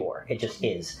 It's pure. It just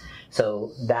is.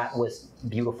 So that was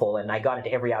beautiful, and I got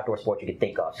into every outdoor sport you could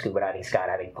think of: scuba diving,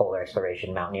 skydiving, polar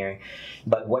exploration, mountaineering.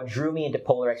 But what drew me into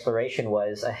polar exploration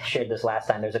was, I shared this last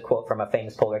time, there's a quote from a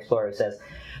famous polar explorer who says,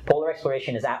 "Polar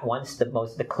exploration is at once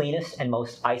the cleanest and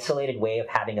most isolated way of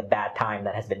having a bad time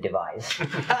that has been devised."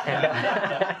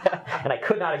 And I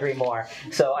could not agree more.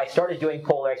 So I started doing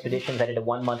polar expeditions. I did a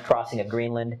 1-month crossing of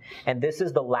Greenland, and this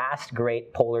is the last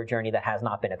great polar journey that has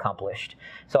not been accomplished.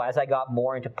 So as I got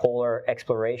more into polar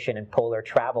exploration and polar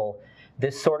travel,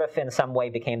 this sort of in some way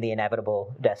became the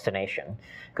inevitable destination,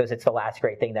 because it's the last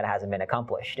great thing that hasn't been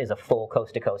accomplished, is a full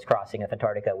coast-to-coast crossing of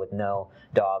Antarctica with no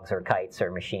dogs or kites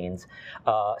or machines.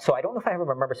 So I don't know if I ever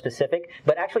remember specific,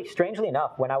 but actually, strangely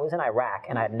enough, when I was in Iraq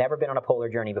and I had never been on a polar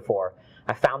journey before,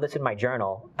 I found this in my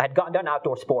journal. I'd done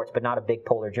outdoor sports, but not a big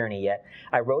polar journey yet.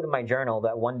 I wrote in my journal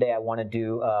that one day I want to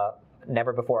do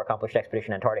never before accomplished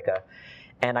expedition Antarctica.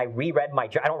 And I reread I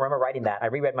don't remember writing that. I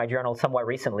reread my journal somewhat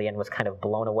recently and was kind of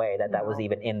blown away that that was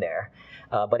even in there.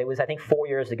 But it was, I think, 4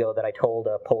 years ago that I told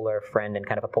a polar friend and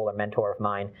kind of a polar mentor of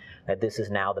mine that this is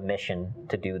now the mission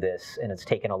to do this, and it's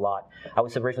taken a lot. I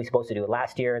was originally supposed to do it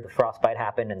last year. The frostbite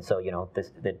happened, and so, you know,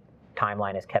 the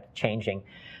timeline has kept changing.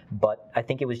 But I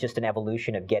think it was just an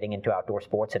evolution of getting into outdoor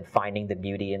sports and finding the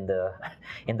beauty in the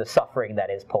suffering that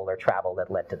is polar travel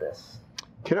that led to this.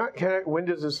 When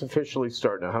does this officially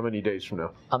start now? How many days from now?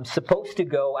 I'm supposed to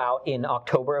go out in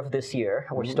October of this year.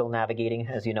 We're still navigating,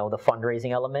 as you know, the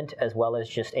fundraising element, as well as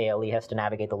just ALE has to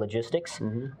navigate the logistics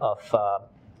of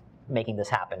making this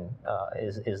happen.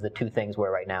 Is the two things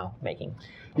we're right now making.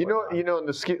 In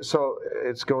the ski, so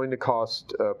it's going to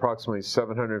cost approximately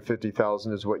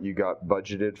 $750,000 is what you got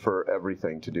budgeted for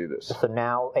everything to do this. So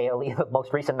now ALE, the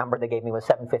most recent number they gave me was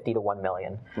 $750 to $1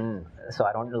 million. So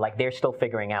I don't they're still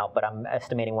figuring out, but I'm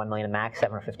estimating $1 million max,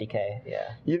 $750K.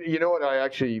 Yeah. You know what I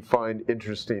actually find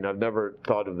interesting? I've never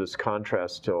thought of this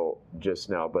contrast till just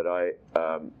now, but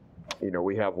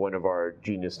we have one of our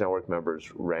Genius Network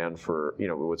members ran for,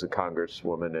 was a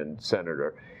congresswoman and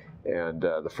senator, and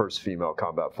the first female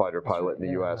combat fighter pilot in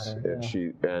the U.S.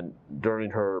 And during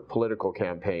her political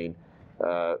campaign,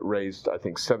 raised, I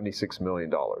think, $76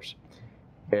 million.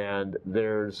 And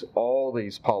there's all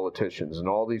these politicians and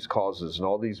all these causes and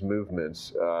all these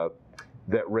movements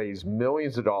that raise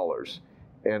millions of dollars.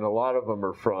 And a lot of them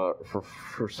are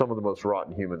for some of the most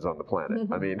rotten humans on the planet.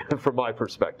 I mean, from my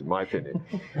perspective, my opinion.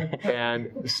 And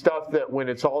stuff that when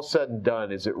it's all said and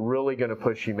done, is it really going to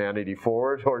push humanity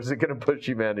forward, or is it going to push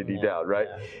humanity down, right?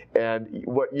 Yeah. And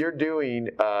what you're doing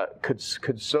could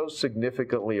so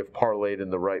significantly, if parlayed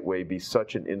in the right way, be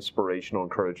such an inspirational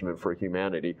encouragement for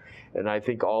humanity. And I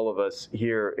think all of us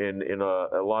here in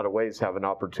a lot of ways have an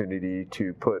opportunity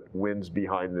to put wings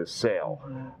behind this sail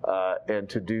and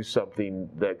to do something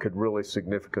that could really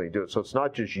significantly do it. So it's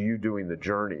not just you doing the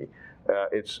journey.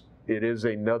 It is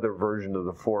another version of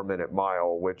the 4-minute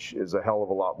mile, which is a hell of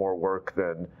a lot more work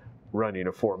than running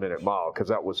a 4-minute mile, because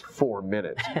that was 4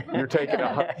 minutes. You're taking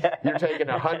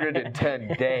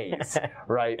 110 days,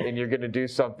 right? And you're going to do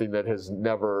something that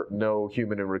no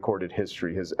human in recorded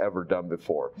history has ever done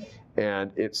before.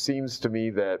 And it seems to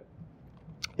me that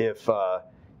if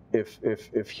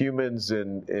humans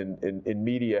in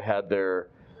media had their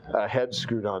heads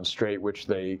screwed on straight, which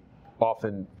they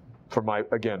often, from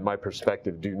my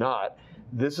perspective, do not,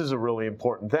 this is a really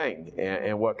important thing,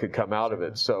 and what could come out of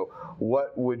it. So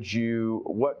what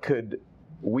could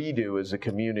we do as a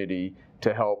community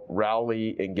to help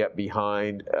rally and get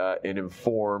behind and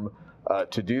inform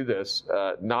to do this?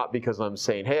 Not because I'm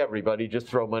saying, hey, everybody, just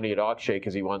throw money at Akshay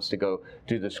because he wants to go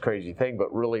do this crazy thing,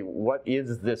 but really, what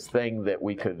is this thing that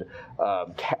we could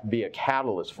be a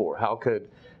catalyst for? How could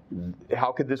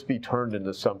this be turned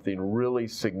into something really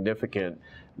significant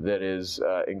that is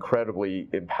incredibly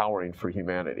empowering for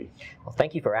humanity? Well,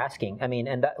 thank you for asking. I mean,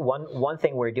 and that one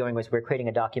thing we're doing was we're creating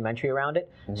a documentary around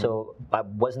it. So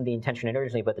wasn't the intention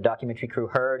originally, but the documentary crew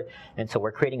heard, and so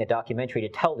we're creating a documentary to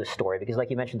tell this story, because like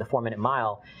you mentioned, the 4-minute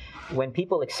mile, when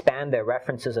people expand their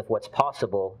references of what's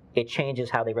possible, it changes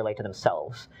how they relate to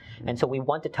themselves. And so we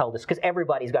want to tell this, because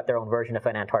everybody's got their own version of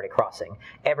an Antarctic crossing.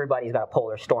 Everybody's got a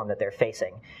polar storm that they're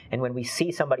facing. And when we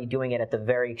see somebody doing it at the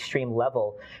very extreme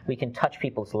level, we can touch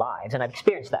people's lives. And I've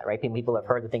experienced that, right? People have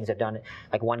heard the things I've done.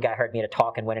 Like one guy heard me at a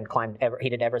talk and went and climbed, he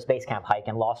did Everest Base Camp hike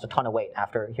and lost a ton of weight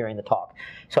after hearing the talk.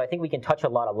 So I think we can touch a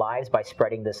lot of lives by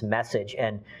spreading this message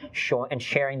and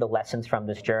sharing the lessons from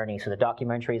this journey. So the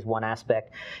documentary is one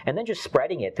aspect, and then just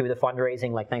spreading it through the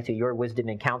fundraising, like thanks to your wisdom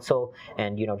and counsel,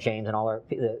 and James and all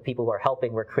the people who are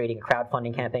helping. We're creating a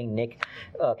crowdfunding campaign. Nick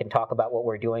can talk about what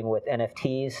we're doing with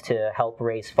NFTs to help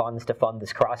raise funds to fund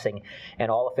this crossing,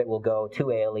 and all of it will go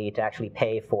to ALE to actually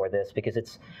pay for this,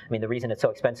 because the reason it's so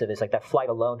expensive is like that flight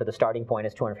alone to the starting point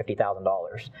is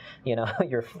 $250,000.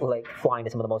 You're like flying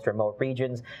to some of the most remote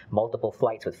regions, multiple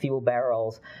flights with fuel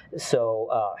barrels.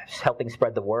 So helping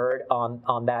spread the word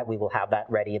on that. We will have that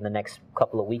ready in the next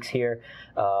couple of weeks here.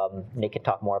 Nick can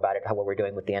talk more about it, what we're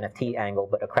doing with the NFT angle,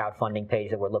 but a crowdfunding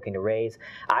page that we're looking to raise.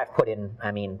 I've put in,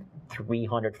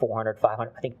 300, 400,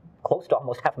 500, I think close to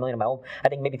almost $500,000 of my own. I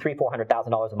think maybe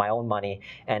 $300,000-$400,000 of my own money,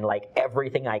 and like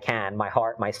everything I can, my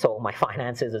heart, my soul, my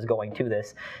finances is going to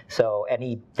this. So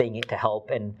anything to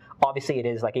help. And obviously, it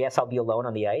is like, yes, I'll be alone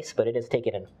on the ice, but it has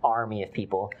taken an army of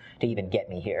people to even get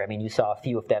me here. I mean, you saw a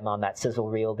few of them on that sizzle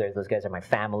reel. Those guys are my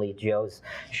family. Joe's,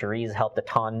 Cherie's helped a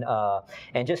ton,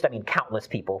 and just, I mean, countless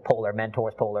people, polar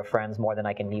mentors, polar friends, more than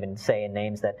I can even say in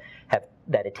names that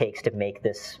it takes to make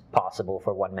this possible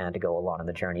for one man to go along on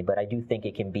the journey. But I do think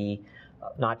it can be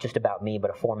not just about me,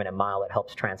 but a 4-minute mile that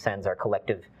helps transcends our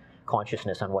collective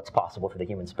consciousness on what's possible for the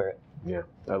human spirit. Yeah,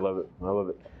 I love it. I love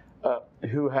it.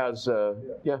 Who has?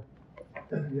 Yeah.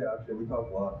 Yeah, actually, we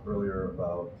talked a lot earlier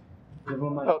about.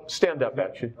 Oh, stand up,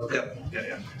 actually. Okay.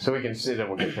 Yeah. So we can sit and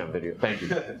we'll get on video. Thank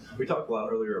you. We talked a lot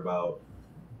earlier about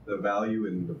the value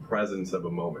in the presence of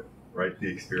a moment, right? The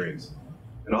experience.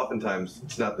 And oftentimes,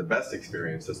 it's not the best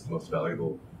experience that's the most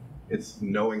valuable. It's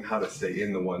knowing how to stay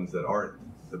in the ones that aren't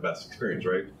the best experience,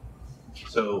 right?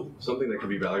 So something that can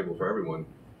be valuable for everyone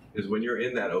is when you're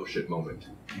in that oh shit moment,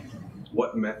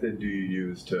 what method do you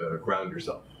use to ground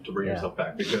yourself, to bring yourself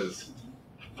back? Because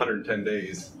 110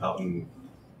 days out in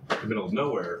the middle of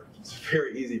nowhere, it's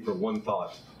very easy for one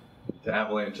thought to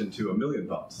avalanche into a million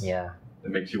thoughts. Yeah.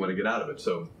 That makes you want to get out of it.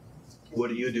 So what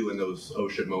do you do in those oh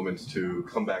shit moments to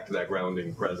come back to that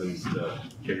grounding presence, to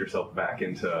get yourself back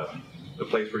into the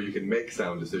place where you can make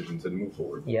sound decisions and move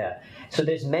forward? Yeah. So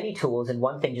there's many tools, and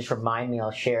one thing, just remind me,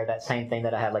 I'll share that same thing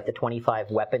that I have, like the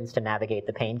 25 weapons to navigate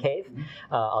the pain cave.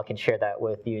 I can share that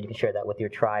with you. You can share that with your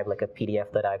tribe, like a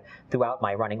PDF that I've throughout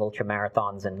my running ultra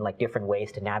marathons and like different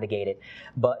ways to navigate it.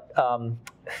 But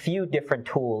few different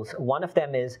tools. One of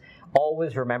them is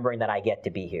always remembering that I get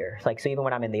to be here. Like, so even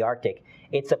when I'm in the Arctic,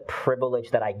 it's a privilege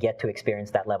that I get to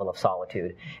experience that level of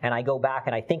solitude. And I go back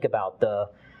and I think about the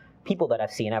people that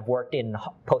I've seen. I've worked in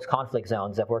post-conflict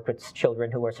zones. I've worked with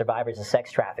children who are survivors of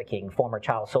sex trafficking, former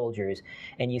child soldiers,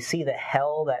 and you see the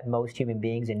hell that most human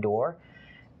beings endure.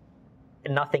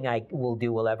 Nothing I will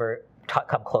do will ever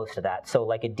come close to that. So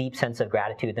like a deep sense of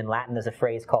gratitude. In Latin, there's a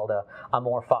phrase called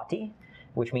amor fati,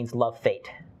 which means love fate.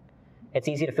 It's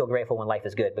easy to feel grateful when life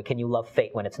is good, but can you love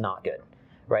fate when it's not good?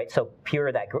 Right? So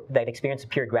pure that experience of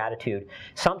pure gratitude.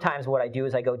 Sometimes what I do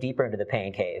is I go deeper into the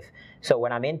pain cave. So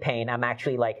when I'm in pain, I'm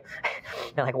actually like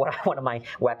one of my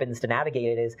weapons to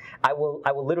navigate it is I will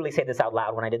literally say this out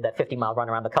loud. When I did that 50-mile run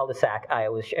around the cul-de-sac, I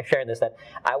was sharing this, that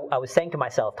I was saying to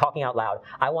myself, talking out loud,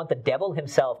 I want the devil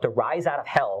himself to rise out of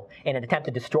hell in an attempt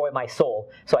to destroy my soul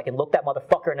so I can look that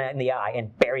motherfucker in the eye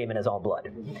and bury him in his own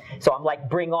blood. So I'm like,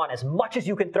 bring on as much as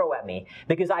you can throw at me,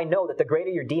 because I know that the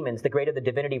greater your demons, the greater the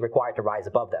divinity required to rise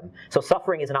above them. So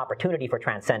suffering is an opportunity for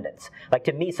transcendence. Like,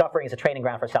 to me, suffering is a training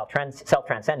ground for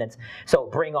self-transcendence. So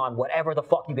bring on whatever the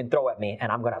fuck you can throw at me,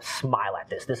 and I'm going to smile at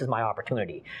this. This is my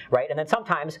opportunity, right? And then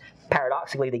sometimes,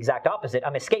 paradoxically, the exact opposite,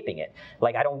 I'm escaping it.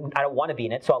 Like, I don't want to be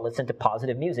in it, so I'll listen to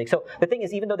positive music. So the thing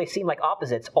is, even though they seem like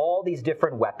opposites, all these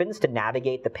different weapons to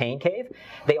navigate the pain cave,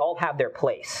 they all have their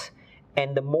place.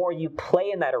 And the more you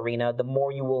play in that arena, the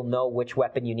more you will know which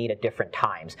weapon you need at different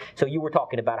times. So you were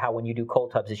talking about how when you do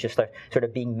cold tubs, it's just sort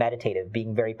of being meditative,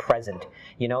 being very present.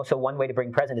 You know, so one way to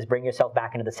bring present is bring yourself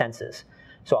back into the senses.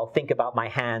 So I'll think about my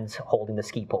hands holding the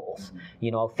ski poles.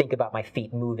 You know, I'll think about my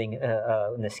feet moving in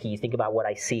the skis. Think about what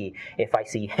I see. If I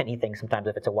see anything, sometimes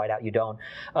if it's a whiteout, you don't.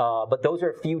 But those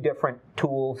are a few different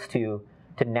tools to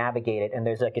navigate it. And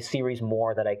there's like a series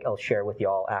more that I'll share with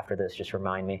y'all after this. Just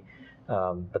remind me.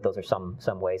 But those are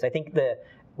some ways. I think the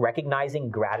recognizing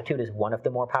gratitude is one of the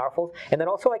more powerful, and then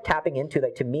also like tapping into,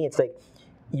 like, to me, it's like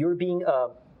you're being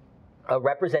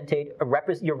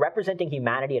you're representing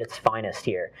humanity at its finest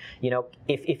here. You know,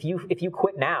 if you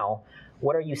quit now,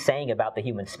 what are you saying about the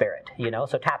human spirit? You know,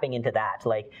 so tapping into that,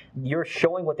 like, you're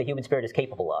showing what the human spirit is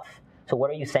capable of. So what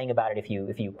are you saying about it if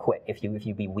you quit, if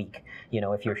you be weak? You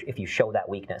know, if you show that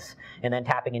weakness, and then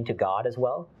tapping into God as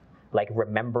well. Like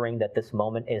remembering that this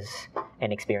moment is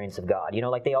an experience of God. You know,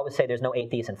 like they always say, there's no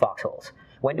atheists in foxholes.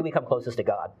 When do we come closest to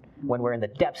God? When we're in the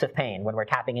depths of pain, when we're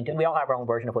tapping into, and we all have our own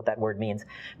version of what that word means,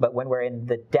 but when we're in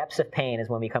the depths of pain is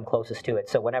when we come closest to it.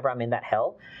 So whenever I'm in that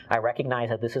hell, I recognize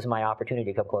that this is my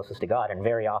opportunity to come closest to God, and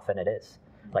very often it is.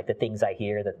 Like the things I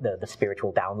hear, the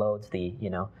spiritual downloads,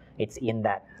 it's in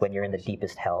that when you're in the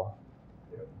deepest hell.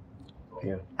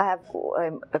 Yeah. I have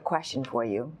a question for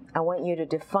you. I want you to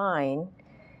define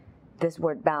this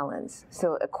word balance.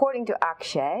 So according to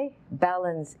Akshay,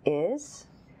 balance is?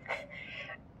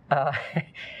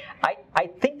 I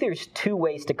think there's two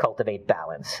ways to cultivate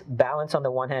balance. Balance on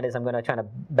the one hand is I'm going to try to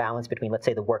balance between, let's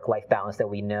say, the work-life balance that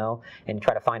we know and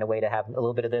try to find a way to have a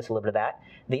little bit of this, a little bit of that.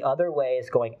 The other way is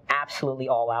going absolutely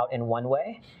all out in one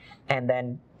way and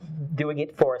then doing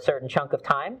it for a certain chunk of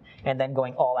time and then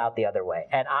going all out the other way.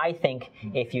 And I think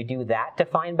if you do that to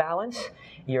find balance,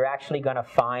 you're actually going to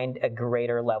find a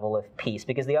greater level of peace,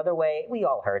 because the other way, we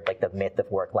all heard like the myth of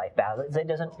work-life balance. It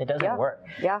doesn't work.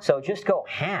 Yeah. So just go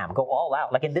ham, go all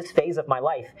out. Like in this phase of my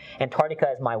life,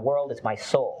 Antarctica is my world, it's my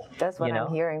soul. That's what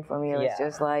I'm hearing from you. It's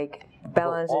just like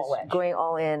balance is edge. going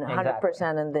all in,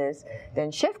 100% in this,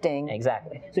 then shifting.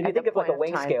 Exactly. So if you think of like a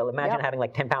weighing scale, imagine having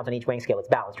like 10 pounds on each weighing scale, it's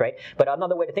balanced, right? But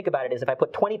another way to think about it is if I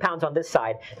put 20 pounds on this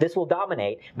side, this will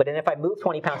dominate. But then if I move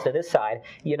 20 pounds to this side,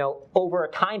 over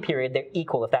a time period, they're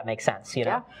equal, if that makes sense,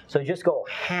 Yeah. So just go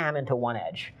ham into one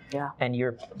edge. Yeah. And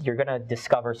you're going to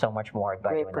discover so much more by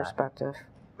Great doing perspective.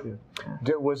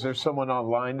 Yeah. Was there someone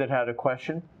online that had a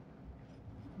question?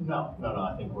 No.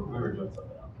 I think we were doing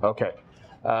something else. Okay.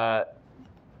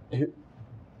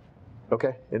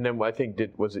 Okay, and then I think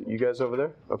was it you guys over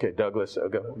there? Okay, Douglas,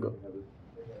 go.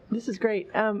 This is great.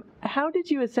 How did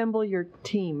you assemble your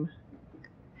team?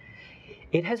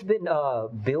 It has been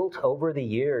built over the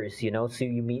years, so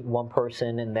you meet one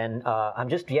person and then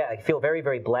I feel very,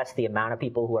 very blessed the amount of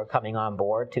people who are coming on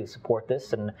board to support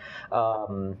this. And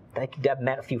I've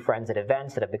met a few friends at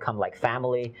events that have become like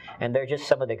family, and they're just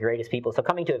some of the greatest people. So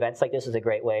coming to events like this is a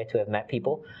great way to have met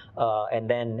people, and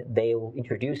then they'll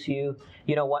introduce you.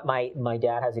 You know what, my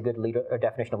dad has a good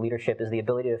definition of leadership is the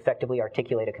ability to effectively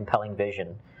articulate a compelling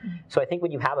vision. So I think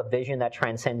when you have a vision that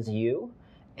transcends you,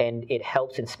 and it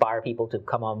helps inspire people to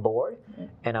come on board.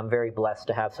 And I'm very blessed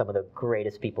to have some of the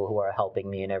greatest people who are helping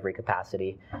me in every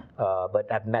capacity. But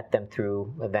I've met them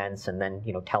through events and then,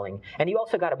 telling. And you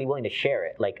also got to be willing to share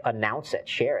it, like announce it,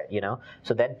 share it,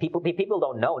 So then people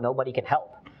don't know, nobody can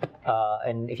help.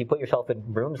 And if you put yourself in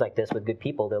rooms like this with good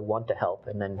people, they'll want to help.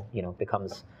 And then,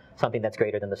 becomes something that's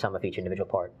greater than the sum of each individual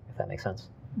part, if that makes sense.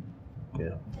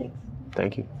 Yeah.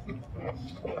 Thank you.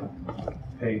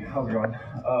 Hey, how's it going?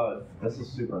 This is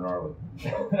super gnarly.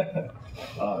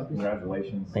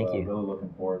 Congratulations. Thank you. Really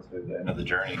looking forward to the end of the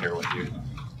journey here with you.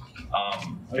 Are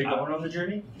you going on the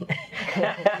journey?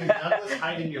 Douglas,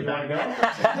 hide in your bag.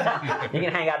 You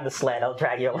can hang out in the sled. I'll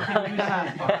drag you along.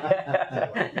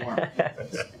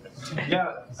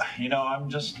 Yeah, I'm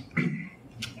just...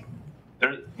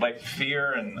 There's like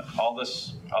fear and all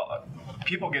this,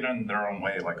 people get in their own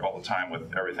way like all the time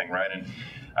with everything, right? And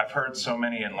I've heard so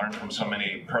many and learned from so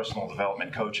many personal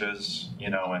development coaches,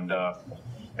 and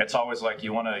it's always like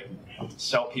you want to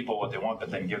sell people what they want, but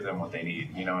then give them what they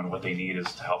need, and what they need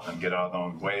is to help them get out of their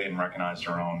own way and recognize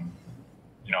their own,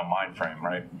 mind frame,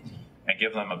 right? And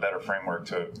give them a better framework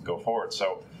to go forward.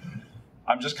 So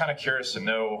I'm just kind of curious to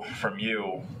know from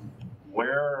you,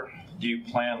 where do you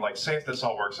plan, like, say if this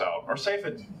all works out, or say if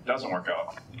it doesn't work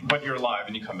out, but you're alive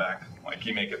and you come back, like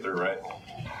you make it through, right?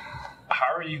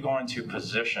 How are you going to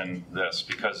position this?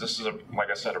 Because this is,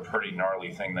 like I said, a pretty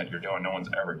gnarly thing that you're doing. No one's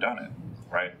ever done it,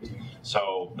 right?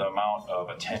 So the amount of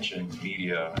attention,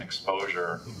 media,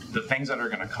 exposure, the things that are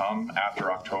going to come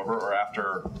after October or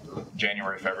after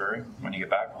January, February, when you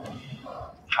get back,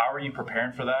 how are you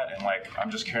preparing for that? And like, I'm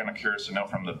just kind of curious to know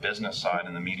from the business side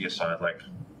and the media side, like,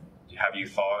 have you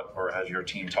thought, or has your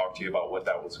team talked to you about what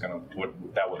that would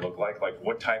look like? Like,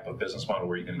 what type of business model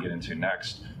were you going to get into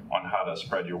next on how to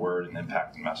spread your word and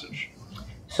impact the message?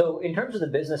 So in terms of the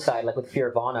business side, like with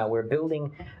Fearvana, we're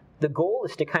building. The goal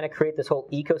is to kind of create this whole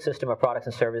ecosystem of products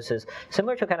and services,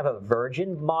 similar to kind of a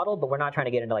Virgin model, but we're not trying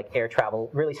to get into like air travel,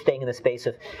 really staying in the space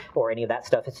of, or any of that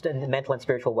stuff. It's the mental and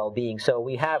spiritual well-being. So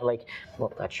we have like,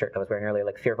 well, that shirt I was wearing earlier,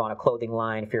 like Fearvana clothing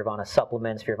line, Fearvana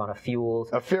supplements, Fearvana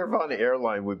fuels. A Fearvana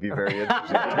airline would be very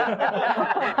interesting.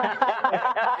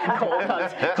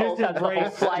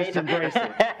 Just embrace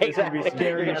it. It's going to be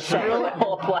scary as the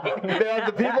whole flight. Man,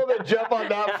 the people that jump on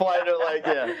that flight are like,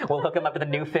 yeah. We'll hook them up with a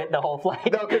new fit the whole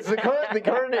flight. No, because the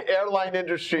current airline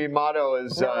industry motto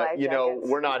is,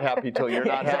 we're not happy till you're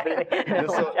not happy.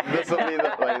 This will be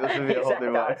a whole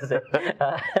new one.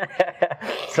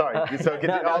 Sorry. So you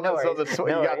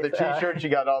got the t-shirts, you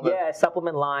got all the... Yeah,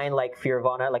 supplement line like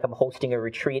Fearvana. Like I'm hosting a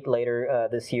retreat later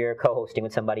this year, co-hosting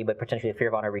with somebody, but potentially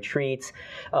Fearvana retreats.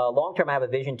 Long term, I have a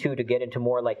vision too to get into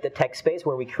more like the tech space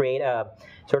where we create a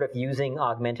sort of using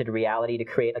augmented reality to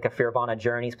create like a Fearvana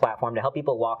Journeys platform to help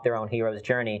people walk their own hero's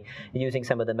journey using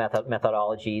some of the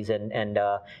methodologies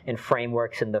and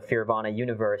frameworks in the Fearvana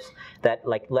universe that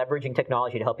like leveraging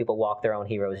technology to help people walk their own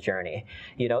hero's journey.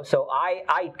 So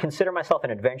I consider myself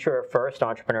an adventurer first,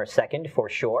 entrepreneur second, for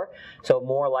sure. So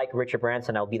more like Richard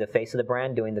Branson, I'll be the face of the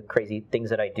brand, doing the crazy things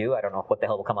that I do. I don't know what the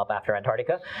hell will come up after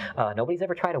Antarctica. Nobody's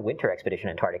ever tried a winter expedition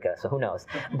in Antarctica, so who knows?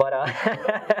 But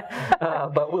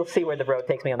but we'll see where the road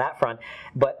takes me on that front.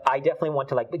 But I definitely want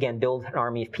to, like, again, build an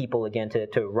army of people again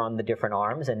to run the different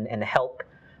arms and help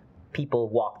people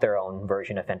walk their own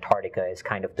version of Antarctica is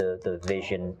kind of the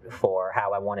vision for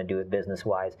how I want to do it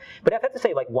business-wise. But I have to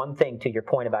say, like, one thing to your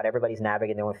point about everybody's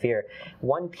navigating their own fear,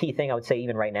 one key thing I would say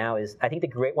even right now is I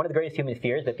think one of the greatest human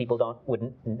fears that people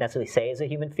wouldn't necessarily say is a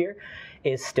human fear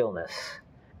is stillness.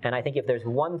 And I think if there's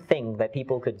one thing that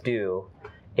people could do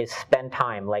is spend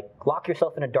time, like lock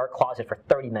yourself in a dark closet for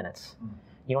 30 minutes.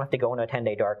 You don't have to go on a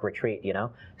 10-day dark retreat,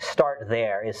 Start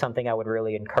there is something I would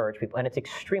really encourage people. And it's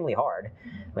extremely hard.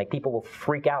 Like, people will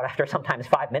freak out after sometimes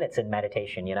 5 minutes in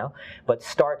meditation, But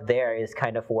start there is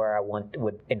kind of where I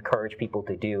would encourage people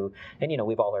to do. And,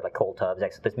 we've all heard like cold tubs.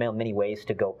 There's many ways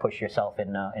to go push yourself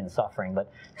in suffering. But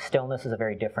stillness is a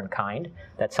very different kind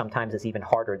that sometimes is even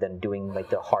harder than doing like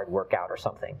the hard workout or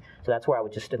something. So that's where I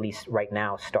would just at least right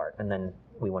now start. And then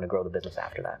we want to grow the business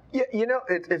after that. Yeah,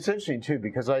 it's interesting too,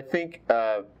 because I think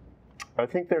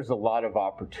there's a lot of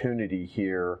opportunity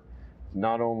here,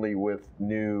 not only with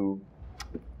new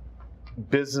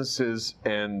businesses,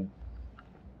 and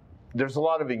there's a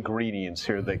lot of ingredients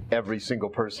here that every single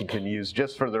person can use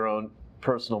just for their own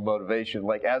personal motivation.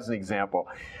 Like, as an example,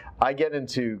 I get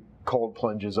into cold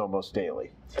plunges almost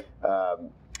daily.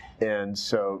 And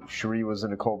so Cherie was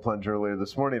in a cold plunge earlier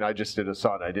this morning. I just did a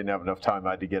sauna. I didn't have enough time.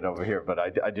 I had to get over here, but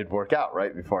I did work out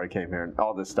right before I came here and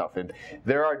all this stuff. And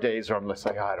there are days where I'm just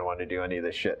like, I don't want to do any of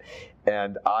this shit.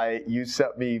 And you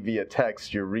sent me via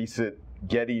text your recent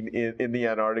getting in the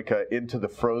Antarctica into the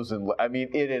frozen. I mean,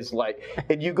 it is like,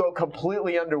 and you go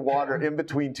completely underwater in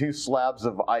between two slabs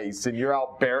of ice, and you're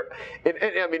out bare.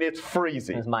 I mean, it's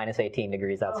freezing. It's minus 18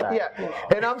 degrees outside. Yeah,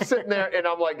 and I'm sitting there, and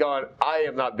I'm like going, I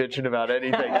am not bitching about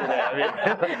anything today.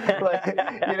 I mean, like,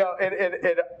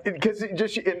 because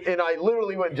I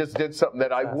literally went and just did something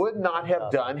that I would not have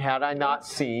done had I not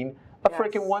seen a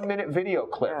freaking 1-minute video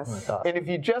clip. Yes. And if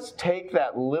you just take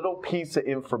that little piece of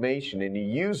information and you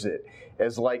use it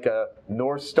as like a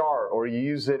North Star, or you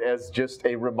use it as just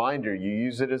a reminder, you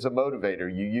use it as a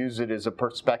motivator, you use it as a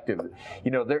perspective.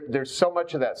 There's so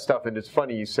much of that stuff, and it's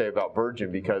funny you say about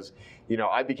Virgin, because,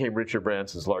 I became Richard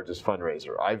Branson's largest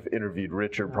fundraiser. I've interviewed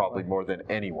Richard probably more than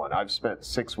anyone. I've spent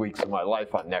 6 weeks of my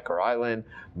life on Necker Island.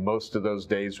 Most of those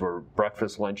days were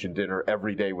breakfast, lunch, and dinner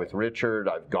every day with Richard.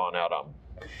 I've gone out on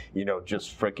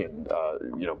just freaking,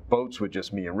 boats with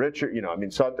just me and Richard,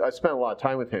 so I spent a lot of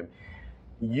time with him.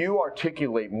 You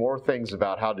articulate more things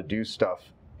about how to do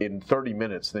stuff in 30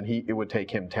 minutes than it would take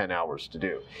him 10 hours to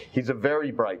do. He's a very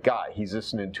bright guy. He's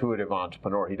just an intuitive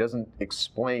entrepreneur. He doesn't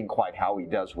explain quite how he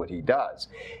does what he does.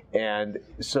 And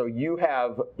so you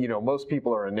have, most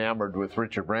people are enamored with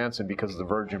Richard Branson because of the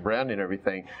Virgin brand and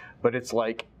everything, but it's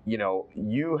like,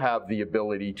 you have the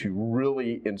ability to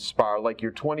really inspire, like your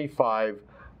 25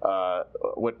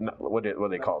 what are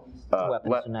they called?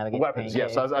 Weapons to navigate weapons.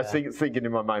 Yes, I was thinking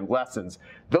in my mind lessons.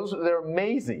 They're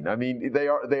amazing. I mean, they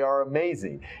are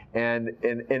amazing, and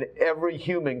every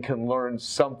human can learn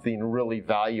something really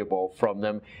valuable from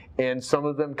them, and some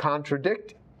of them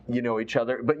contradict each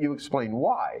other, but you explain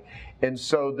why. And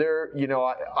so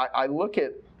I look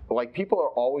at, like, people are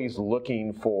always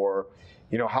looking for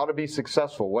how to be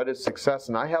successful. What is success?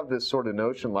 And I have this sort of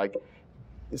notion, like,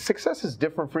 success is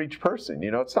different for each person.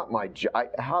 It's not my job.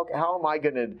 How am I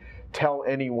going to tell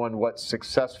anyone what's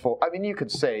successful? I mean, you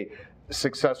could say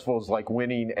successful is like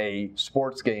winning a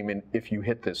sports game and if you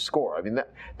hit this score. I mean,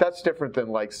 that's different than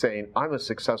like saying I'm a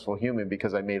successful human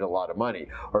because I made a lot of money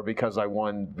or because I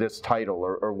won this title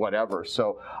or whatever.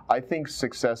 So I think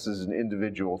success is an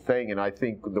individual thing, and I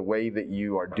think the way that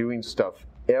you are doing stuff,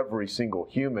 every single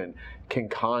human can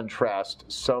contrast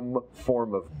some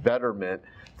form of betterment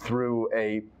through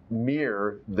a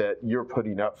mirror that you're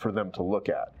putting up for them to look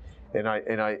at.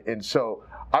 And so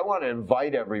I want to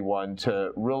invite everyone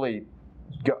to really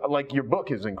go, like, your book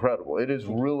is incredible. It is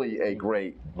really a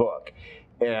great book.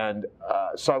 And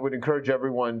so I would encourage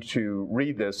everyone to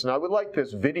read this. And I would like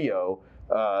this video,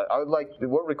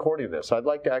 we're recording this. I'd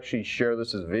like to actually share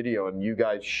this as video, and you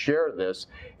guys share this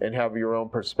and have your own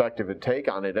perspective and take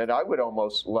on it. And I would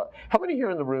almost how many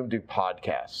here in the room do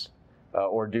podcasts?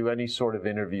 Or do any sort of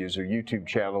interviews or YouTube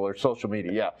channel or social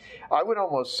media? Yeah, I would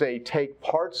almost say take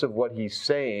parts of what he's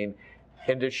saying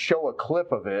and just show a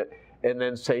clip of it and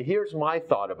then say, here's my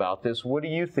thought about this. What do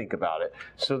you think about it?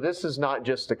 So this is not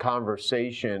just a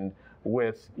conversation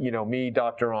with, you know, me,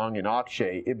 Dr. Ong, and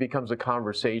Akshay. It becomes a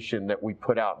conversation that we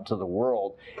put out into the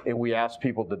world, and we ask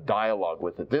people to dialogue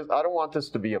with it. I don't want this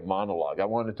to be a monologue. I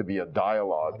want it to be a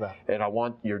dialogue, and I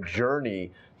want your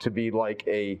journey to be like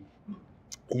a,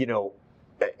 you know,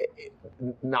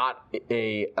 not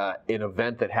an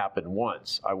event that happened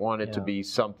once. I want it to be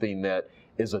something that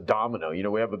is a domino. You know,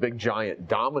 we have a big giant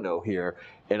domino here,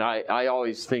 and I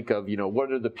always think of, you know,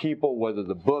 what are the people, what are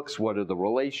the books, what are the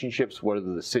relationships, what are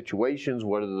the situations,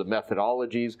 what are the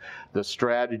methodologies, the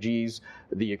strategies,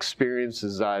 the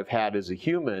experiences I've had as a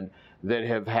human that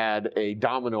have had a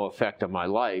domino effect on my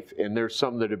life. And there's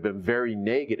some that have been very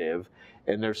negative,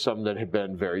 and there's some that have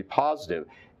been very positive.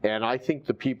 And I think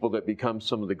the people that become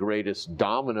some of the greatest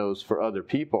dominoes for other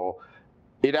people,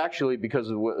 it actually, because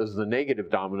of what is the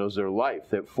negative dominoes, their life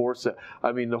that force it.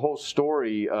 I mean, the whole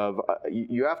story of,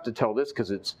 you have to tell this because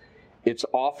it's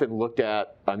often looked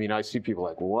at. I mean, I see people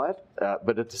like, what?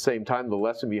 But at the same time, the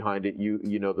lesson behind it,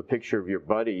 you know, the picture of your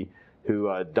buddy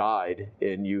who died,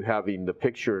 and you having the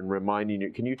picture and reminding you.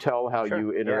 Can you tell how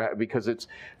you interact? Because it's,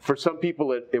 for some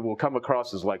people, it will come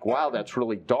across as like, wow, that's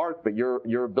really dark. But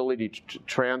your ability to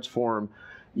transform,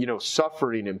 you know,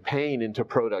 suffering and pain into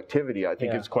productivity, I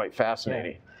think is quite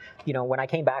fascinating. You know, when I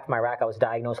came back from Iraq, I was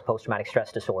diagnosed with post-traumatic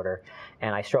stress disorder,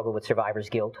 and I struggled with survivor's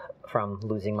guilt from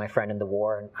losing my friend in the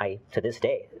war. And to this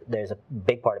day, there's a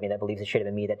big part of me that believes it should have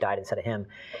been me that died instead of him.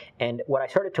 And what I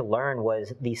started to learn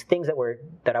was these things that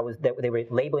they were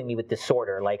labeling me with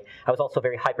disorder. Like, I was also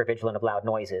very hypervigilant of loud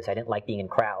noises. I didn't like being in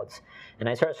crowds. And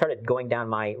I started going down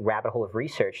my rabbit hole of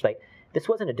research. Like, this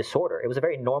wasn't a disorder. It was a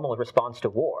very normal response to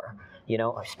war. You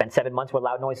know, I spent 7 months where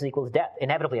loud noises equals death.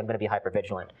 Inevitably, I'm going to be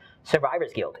hypervigilant.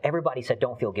 Survivor's guilt. Everybody said,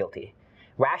 don't feel guilty.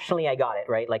 Rationally, I got it,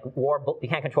 right? Like, war, you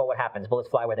can't control what happens. Bullets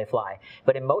fly where they fly.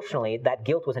 But emotionally, that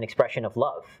guilt was an expression of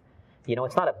love. You know,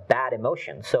 it's not a bad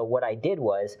emotion. So what I did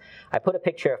was, I put a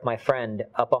picture of my friend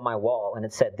up on my wall, and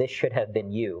it said, this should have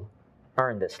been you.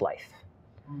 Earn this life.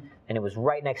 And it was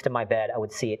right next to my bed. I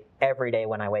would see it every day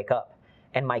when I wake up.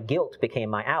 And my guilt became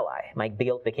my ally. My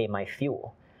guilt became my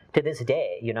fuel. To this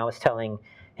day, you know, I was telling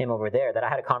him over there that I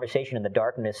had a conversation in the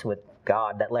darkness with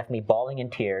God that left me bawling in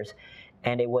tears.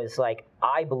 And it was like,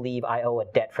 I believe I owe a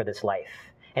debt for this life.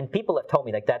 And people have told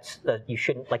me, like, that's, you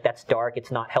shouldn't, like, that's dark,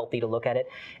 it's not healthy to look at it.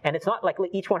 And it's not like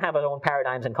each one have their own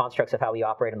paradigms and constructs of how we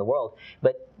operate in the world.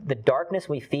 But the darkness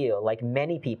we feel, like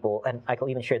many people, and I can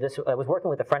even share this, I was working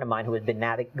with a friend of mine who had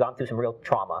gone through some real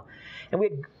trauma. And we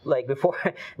had, like, before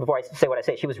I say what I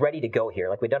say, she was ready to go here.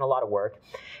 Like, we'd done a lot of work,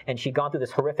 and she'd gone through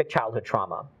this horrific childhood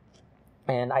trauma.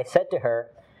 And I said to her,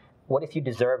 what if you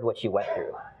deserved what you went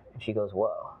through? And she goes,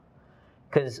 whoa.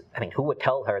 Because, I mean, who would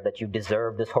tell her that you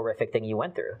deserve this horrific thing you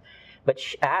went through? But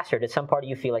I asked her, did some part of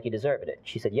you feel like you deserved it?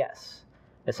 She said, yes.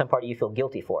 Did some part of you feel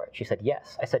guilty for it? She said,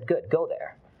 yes. I said, good, go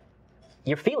there.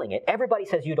 You're feeling it. Everybody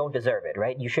says you don't deserve it,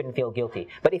 right? You shouldn't feel guilty.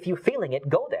 But if you're feeling it,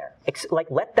 go there.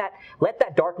 Like, let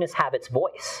that darkness have its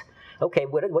voice. Okay,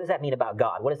 what does that mean about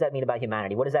God? What does that mean about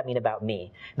humanity? What does that mean about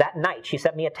me? That night, she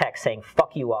sent me a text saying,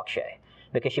 fuck you, Akshay.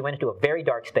 Because she went into a very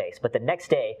dark space. But the next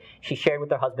day, she shared with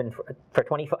her husband for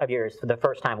 25 years, for the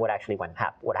first time, what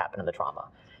happened in the trauma.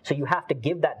 So you have to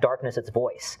give that darkness its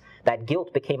voice. That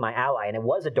guilt became my ally, and it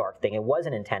was a dark thing. It was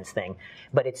an intense thing,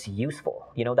 but it's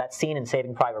useful. You know, that scene in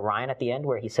Saving Private Ryan at the end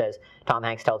where he says, Tom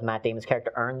Hanks tells Matt Damon's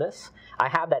character, earn this. I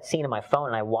have that scene on my phone,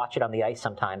 and I watch it on the ice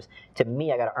sometimes. To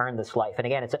me, I got to earn this life. And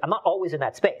again, I'm not always in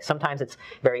that space. Sometimes it's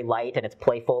very light, and it's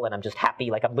playful, and I'm just happy,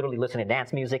 like I'm literally listening to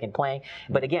dance music and playing.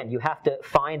 But again, you have to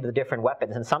find the different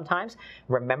weapons. And sometimes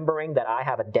remembering that I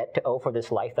have a debt to owe for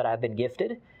this life that I've been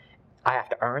gifted, I have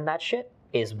to earn that shit,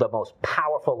 is the most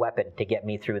powerful weapon to get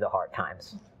me through the hard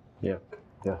times. Yeah,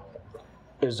 yeah.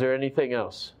 Is there anything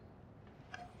else?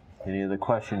 Any other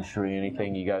questions, Sheree?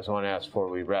 Anything you guys want to ask before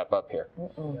we wrap up here?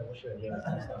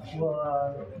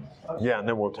 Yeah, and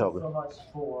then we'll tell them. So much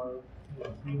for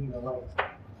bringing the light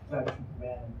back to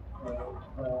man.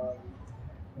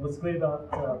 What's great about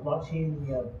blockchain,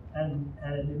 we have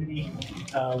anonymity.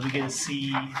 We get to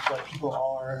see what people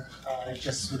are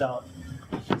just without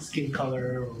skin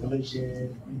color or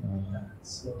religion.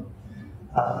 So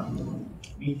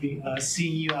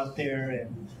seeing you out there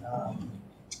and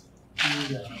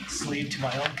being a slave to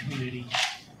my own community,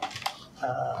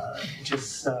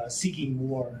 just seeking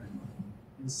more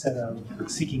instead of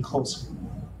seeking closer,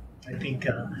 I think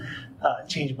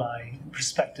changed my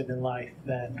perspective in life.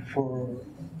 That for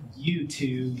you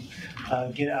to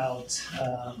get out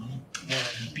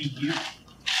and be you,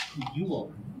 who you are,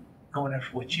 going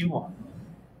after what you want,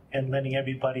 and letting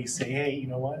everybody say, hey, you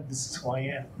know what, this is who I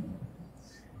am.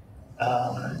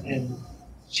 and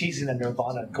chasing the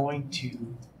nirvana, going to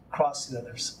cross to the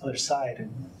other side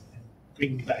and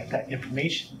bring back that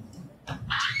information to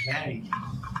humanity,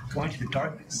 going to the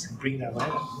darkness and bringing that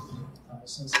light up.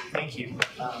 So thank you.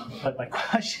 But my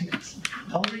question is,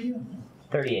 how old are you?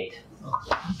 38.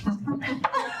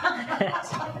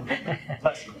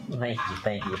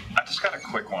 Thank you. I just got a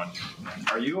quick one.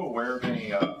 Are you aware of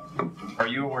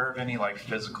any? Like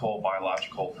physical,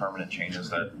 biological, permanent changes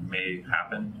that may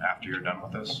happen after you're done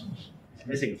with this?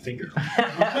 Missing a finger.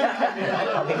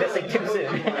 I'll be missing too soon.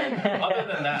 Other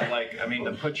than that, like, I mean,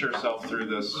 to put yourself through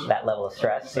this, that level of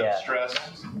stress,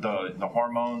 the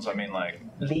hormones. I mean, like,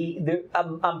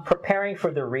 I'm preparing for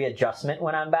the readjustment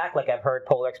when I'm back. Like, I've heard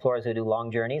polar explorers who do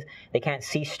long journeys, they can't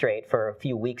see straight for a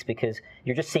few weeks because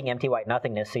you're just seeing empty white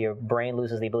nothingness, so your brain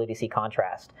loses the ability to see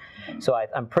contrast. So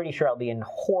I'm pretty sure I'll be in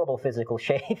horrible physical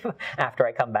shape after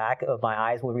I come back. My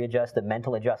eyes will readjust. The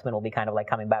mental adjustment will be kind of like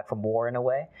coming back from war in a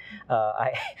way.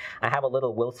 I have a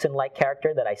little Wilson-like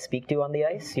character that I speak to on the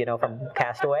ice, from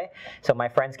Castaway. So my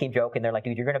friends keep joking. They're like,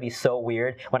 dude, you're going to be so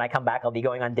weird. When I come back, I'll be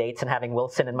going on dates and having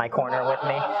Wilson in my corner with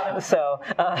me. So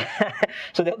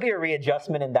there'll be a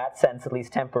readjustment in that sense, at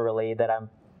least temporarily, that I'm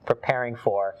preparing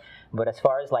for. But as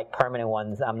far as like permanent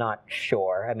ones, I'm not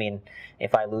sure. I mean,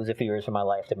 if I lose a few years from my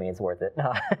life, to me, it's worth it.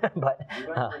 But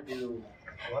we'll have to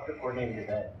coordinate an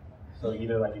event. So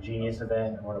either like a Genius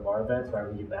event or one of our events right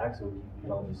when you get back, so we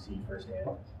can all just see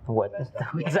firsthand. What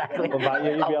exactly?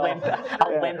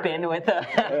 I'll limp in with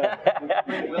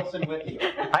Bring Wilson with you.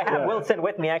 I have Wilson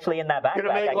with me actually in that backpack. You're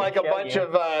gonna make like a bunch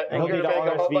of. He'll be the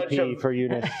RSVP for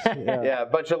Eunice. Yeah, a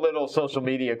bunch of little social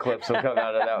media clips will come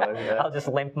out of that one. Yeah. I'll just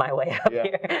limp my way up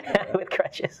here with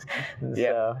crutches.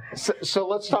 Yeah. So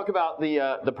let's talk about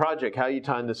the project. How you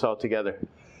tying this all together?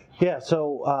 Yeah.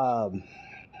 So.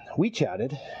 We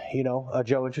chatted,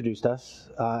 Joe introduced us,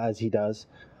 as he does.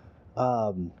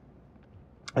 And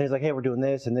he's like, hey, we're doing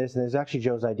this and this. And there's actually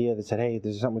Joe's idea that said, hey,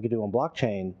 this is something we could do on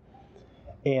blockchain.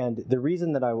 And the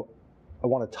reason that I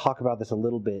want to talk about this a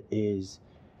little bit is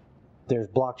there's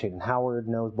blockchain. And Howard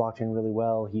knows blockchain really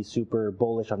well. He's super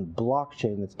bullish on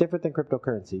blockchain that's different than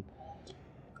cryptocurrency.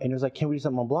 And he was like, can we do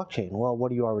something on blockchain? Well,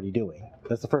 what are you already doing?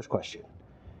 That's the first question.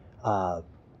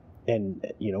 And,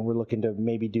 we're looking to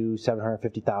maybe do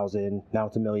 750,000. Now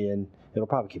it's $1 million. It'll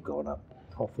probably keep going up.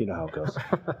 You know how it goes.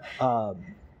 I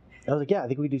was like, yeah, I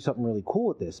think we do something really cool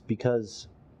with this because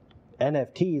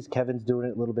NFTs, Kevin's doing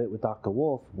it a little bit with Dr.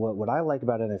 Wolf. What I like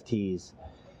about NFTs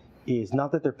is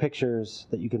not that they're pictures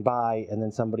that you can buy and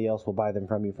then somebody else will buy them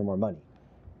from you for more money.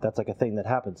 That's like a thing that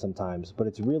happens sometimes. But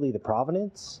it's really the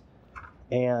provenance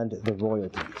and the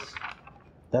royalties.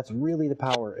 That's really the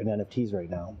power in NFTs right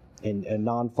now. In a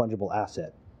non-fungible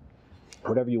asset,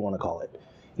 whatever you want to call it,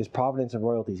 is provenance and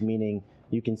royalties, meaning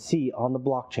you can see on the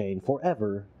blockchain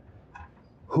forever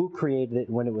who created it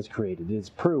when it was created. It is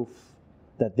proof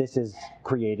that this is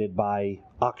created by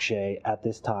Akshay at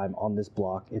this time on this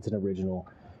block. It's an original,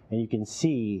 and you can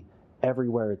see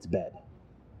everywhere it's been.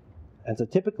 And so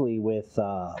typically with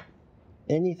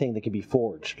anything that can be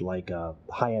forged, like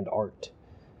high-end art,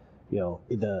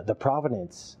 the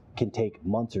provenance can take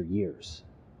months or years.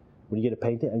 When you get a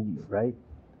painting, right?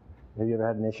 Have you ever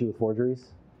had an issue with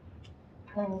forgeries?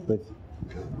 With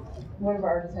one of our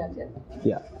artists had it.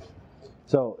 Yeah.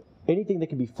 So anything that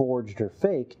can be forged or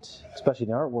faked, especially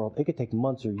in the art world, it could take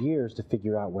months or years to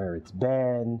figure out where it's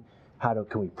been. Can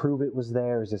we prove it was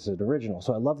there? Is this an original?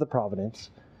 So I love the provenance,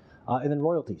 and then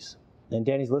royalties. And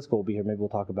Danny's Lisko will be here. Maybe we'll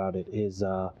talk about it. Is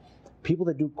people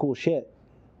that do cool shit,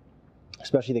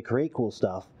 especially that create cool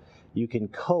stuff. You can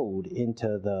code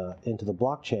into the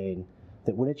blockchain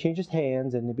that when it changes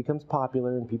hands and it becomes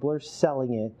popular and people are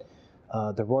selling it,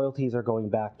 the royalties are going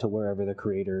back to wherever the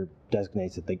creator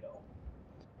designates that they go.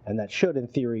 And that should, in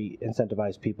theory,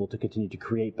 incentivize people to continue to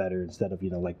create better instead of,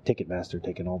 like Ticketmaster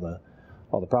taking all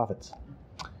the profits.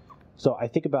 So I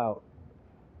think about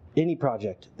any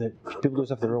project that people do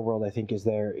stuff in the real world, I think is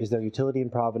there utility in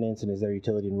provenance and is there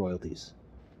utility in royalties.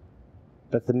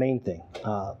 That's the main thing.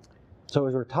 So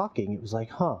as we're talking, it was like,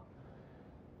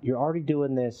 you're already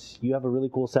doing this. You have a really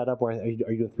cool setup. Where are you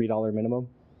doing $3 minimum?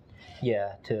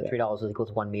 Yeah, $3 is equal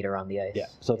to 1 meter on the ice. Yeah,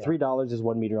 so $3 is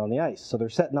 1 meter on the ice. So they're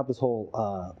setting up this whole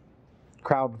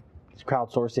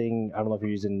crowdsourcing. I don't know if you're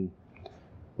using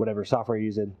whatever software you're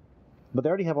using, but they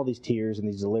already have all these tiers and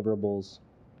these deliverables.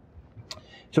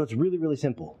 So it's really, really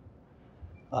simple.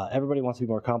 Everybody wants to be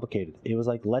more complicated. It was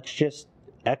like, let's just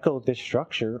echo this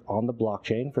structure on the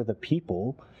blockchain for the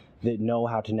people that know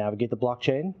how to navigate the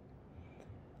blockchain.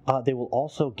 They will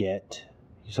also get,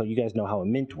 so you guys know how a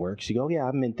mint works. You go, yeah,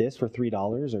 I mint this for $3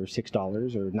 or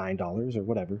 $6 or $9 or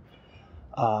whatever.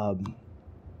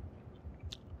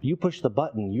 you push the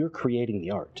button, you're creating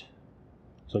the art.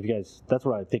 So if you guys, that's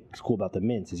what I think is cool about the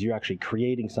mints, is you're actually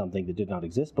creating something that did not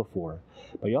exist before,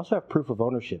 but you also have proof of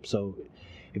ownership. So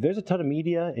if there's a ton of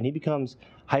media and he becomes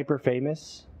hyper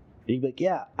famous, you'd be like,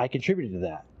 yeah, I contributed to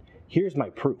that. Here's my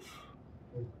proof.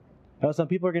 Now, some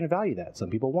people are going to value that. Some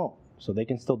people won't. So they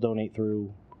can still donate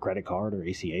through credit card or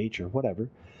ACH or whatever.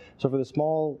 So for the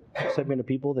small segment of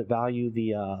people that value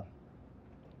the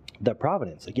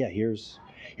provenance, like, yeah, here's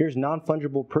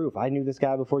non-fungible proof. I knew this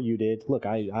guy before you did. Look,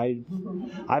 I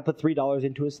put $3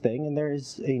 into his thing, and there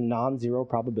is a non-zero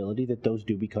probability that those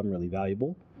do become really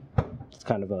valuable. It's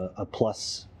kind of a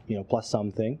plus, plus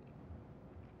sum thing.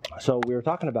 So we were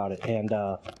talking about it, and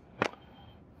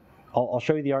I'll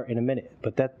show you the art in a minute.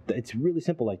 But it's really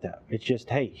simple like that. It's just,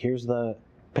 hey, here's the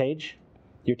page.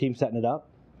 Your team's setting it up.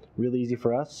 Really easy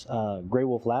for us. Grey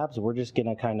Wolf Labs, we're just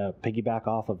gonna kind of piggyback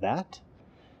off of that.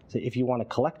 So if you want a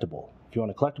collectible on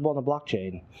the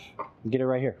blockchain, get it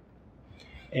right here.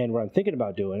 And what I'm thinking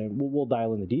about doing, and we'll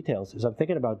dial in the details, is I'm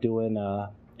thinking about doing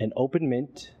an open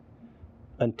mint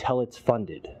until it's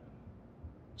funded.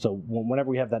 So whenever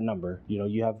we have that number,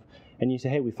 you say,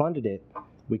 hey, we funded it,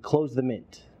 we close the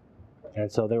mint.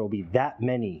 And so there will be that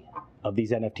many of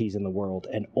these NFTs in the world,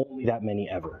 and only that many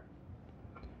ever.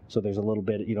 So there's a little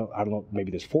bit, I don't know,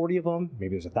 maybe there's 40 of them,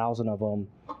 maybe there's 1,000 of them,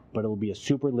 but it'll be a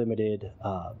super limited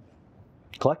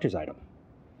collector's item.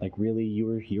 Like, really, you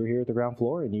were here at the ground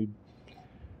floor, and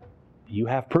you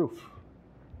have proof.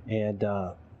 And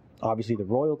obviously the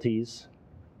royalties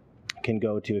can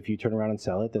go to, if you turn around and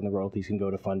sell it, then the royalties can go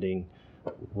to funding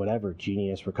whatever,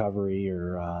 Genius Recovery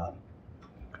or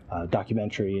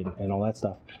documentary and all that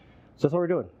stuff. So that's what we're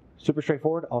doing. Super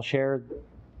straightforward. I'll share,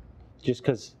 just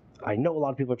because I know a lot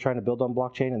of people are trying to build on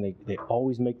blockchain, and they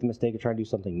always make the mistake of trying to do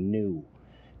something new.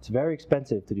 It's very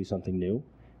expensive to do something new.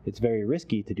 It's very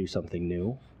risky to do something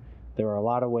new. There are a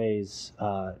lot of ways,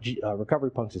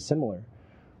 Recovery Punks is similar,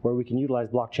 where we can utilize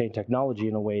blockchain technology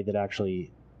in a way that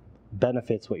actually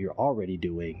benefits what you're already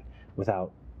doing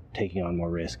without taking on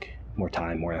more risk, more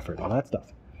time, more effort, all that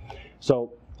stuff.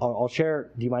 So I'll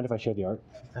share, do you mind if I share the art?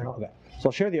 I don't know. Okay. So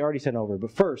I'll share the art he sent over, but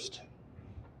first,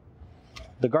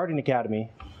 the Guardian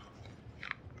Academy,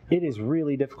 it is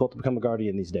really difficult to become a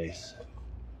Guardian these days.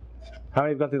 How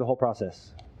many have gone through the whole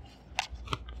process?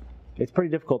 It's pretty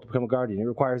difficult to become a Guardian. It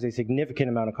requires a significant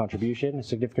amount of contribution, a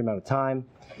significant amount of time.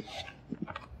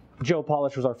 Joe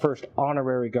Polish was our first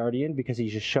honorary Guardian because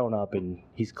he's just shown up and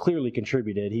he's clearly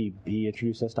contributed. He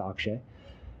introduced us to Akshay.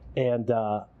 And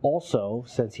also,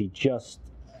 since he just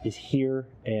is here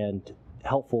and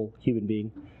helpful human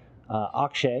being,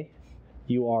 Akshay,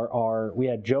 you are we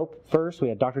had Joe first, we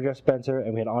had Dr. Jeff Spencer,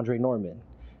 and we had Andre Norman.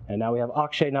 And now we have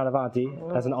Akshay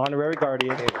Nanavati as an honorary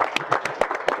Guardian.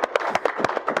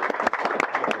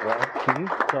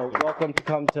 So welcome to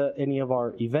come to any of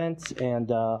our events,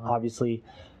 and obviously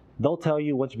they'll tell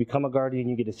you once you become a Guardian,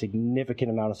 you get a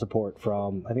significant amount of support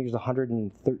from, I think there's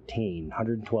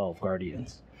 112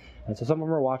 Guardians. And so some of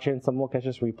them are watching, some will catch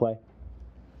this replay.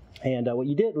 And what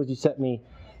you did was you sent me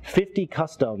 50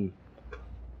 custom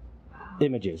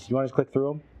images. You want to just click through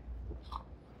them?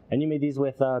 And you made these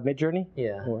with Midjourney?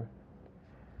 Yeah. Or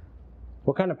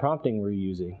what kind of prompting were you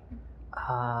using?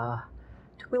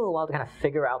 Took me a little while to kind of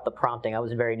figure out the prompting. I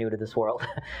was very new to this world.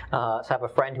 So I have a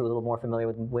friend who was a little more familiar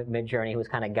with Midjourney who was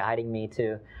kind of guiding me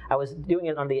to, I was doing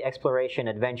it on the exploration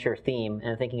adventure theme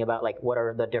and thinking about like what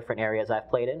are the different areas I've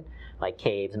played in, like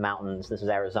caves, mountains, this is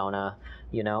Arizona,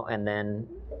 and then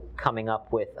coming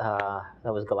up with, that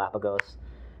was Galapagos,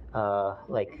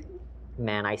 like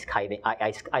ice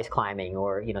climbing,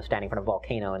 or standing in front of a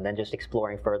volcano and then just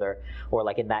exploring further, or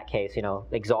like in that case,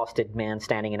 exhausted man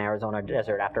standing in Arizona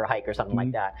desert after a hike or something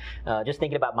like that. Just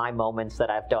thinking about my moments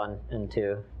that I've done and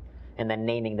then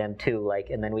naming them too,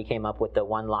 and then we came up with the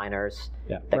one-liners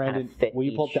that Brandon, kind of fit. Will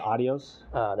you pull up the audios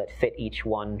that fit each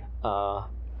one? So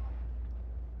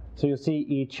you'll see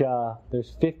each.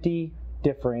 There's 50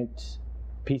 different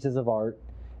pieces of art,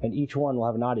 and each one will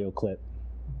have an audio clip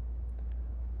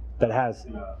that has,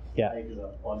 yeah. Is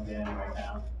plugged in right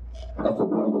now. That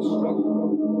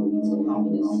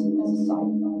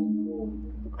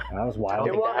was wild.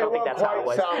 I don't think that's how it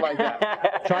was. Sound like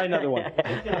that. Try another one.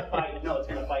 It's gonna fight. No, it's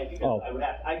gonna fight because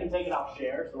I can take it off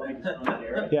share, so let me just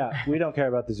unshare it. Yeah, we don't care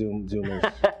about the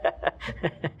Zoomers.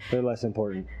 They're less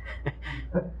important.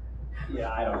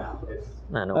 Yeah, I don't know.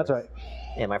 No, that's right.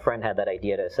 Yeah, my friend had that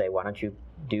idea to say, why don't you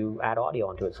add audio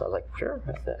onto it? So I was like, sure.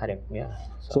 I didn't, yeah.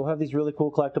 So we'll have these really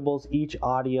cool collectibles. Each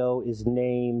audio is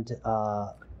named,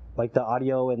 like the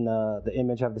audio and the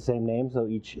image have the same name, so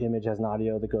each image has an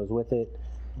audio that goes with it.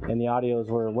 And the audios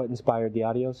were what inspired the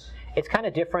audios? It's kind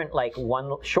of different, like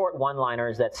short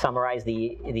one-liners that summarize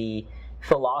the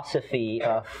philosophy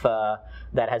of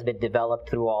that has been developed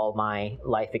through all my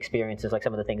life experiences. Like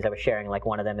some of the things I was sharing. Like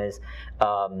one of them is,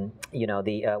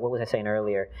 what was I saying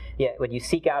earlier? Yeah, when you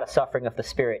seek out a suffering of the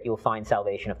spirit, you'll find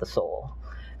salvation of the soul.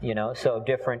 So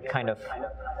different kind of. I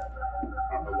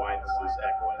don't know why this is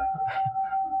echoing.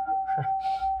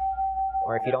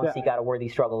 Or if you don't seek out a worthy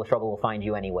struggle, the struggle will find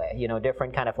you anyway.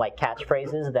 Different kind of like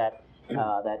catchphrases that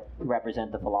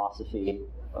represent the philosophy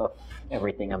of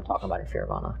everything I'm talking about in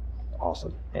Fearvana.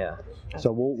 Awesome. Yeah.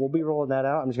 So we'll be rolling that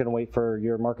out. I'm just going to wait for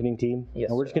your marketing team. Yes,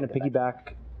 and we're just going to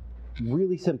piggyback.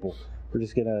 Really simple. We're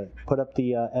just going to put up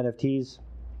the NFTs.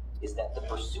 Is that the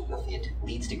pursuit of it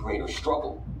leads to greater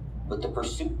struggle, but the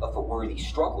pursuit of a worthy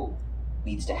struggle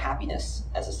leads to happiness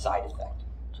as a side effect.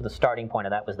 So the starting point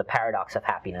of that was the paradox of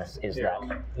happiness is that.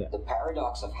 Yeah. The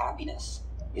paradox of happiness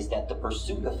is that the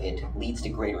pursuit of it leads to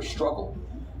greater struggle,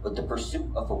 but the pursuit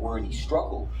of a worthy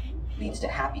struggle leads to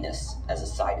happiness as a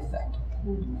side effect.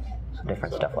 So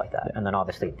different stuff like that. And then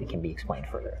obviously it can be explained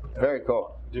further. Very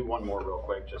cool. Do one more real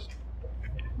quick, just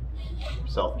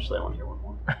selfishly, I want to hear one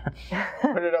more.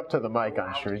 Put it up to the mic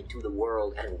on Sri. To the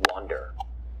world and wander.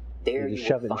 There you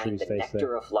shove it will in find Shri's the face nectar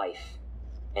there. of life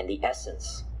and the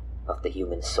essence of the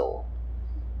human soul.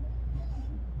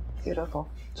 Beautiful.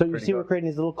 So you see, we're creating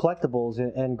these little collectibles,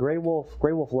 and Grey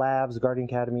Wolf Labs, Guardian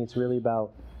Academy. It's really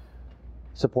about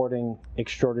supporting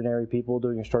extraordinary people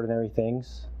doing extraordinary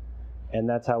things, and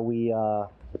that's how we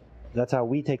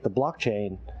take the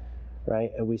blockchain,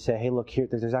 right? And we say, hey, look here,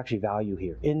 there's actually value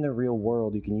here in the real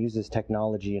world. You can use this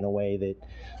technology in a way that,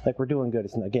 like, we're doing good.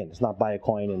 It's not buy a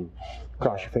coin and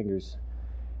cross your fingers.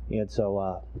 And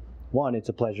so, one, it's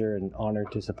a pleasure and honor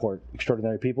to support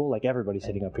extraordinary people like everybody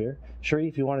sitting up here. Shri,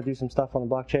 if you want to do some stuff on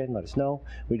the blockchain, let us know.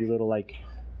 We do little, like,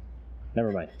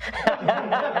 never mind.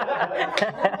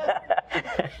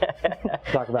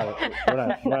 Talk about it. I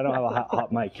don't have a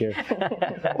hot mic here.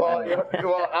 Well,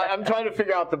 I'm trying to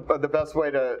figure out the best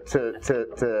way to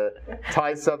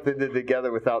tie something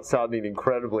together without sounding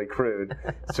incredibly crude.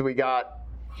 So we got,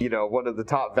 one of the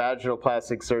top vaginal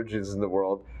plastic surgeons in the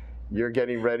world. You're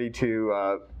getting ready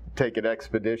to take an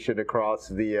expedition across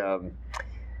the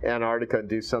Antarctica and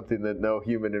do something that no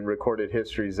human in recorded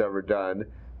history has ever done.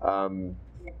 I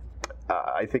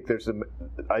think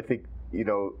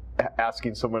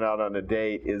asking someone out on a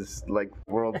date is like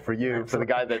world for you, for the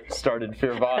guy that started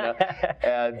Fearvana,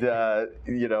 and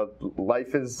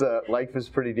life is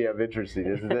pretty damn interesting,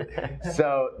 isn't it?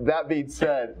 So that being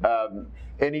said,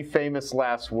 any famous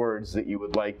last words that you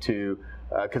would like to,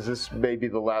 because this may be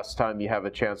the last time you have a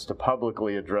chance to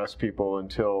publicly address people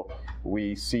until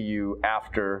we see you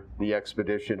after the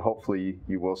expedition. Hopefully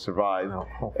you will survive,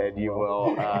 and you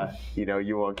will,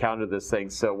 you will encounter this thing.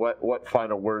 So what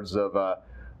final words of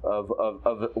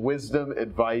wisdom,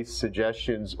 advice,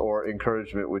 suggestions, or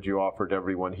encouragement would you offer to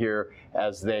everyone here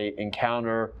as they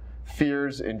encounter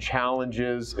fears and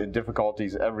challenges and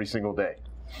difficulties every single day?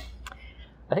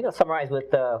 I think I'll summarize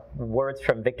with the words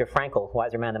from Viktor Frankl,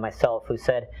 wiser man than myself, who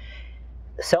said,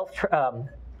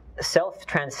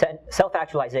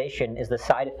 self-actualization is the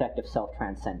side effect of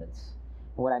self-transcendence.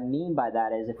 And what I mean by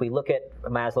that is, if we look at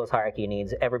Maslow's hierarchy of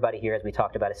needs, everybody here, as we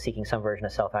talked about, is seeking some version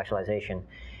of self-actualization.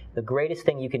 The greatest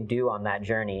thing you can do on that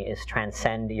journey is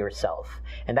transcend yourself.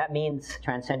 And that means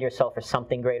transcend yourself for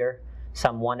something greater,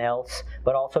 someone else,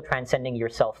 but also transcending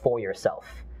yourself for yourself.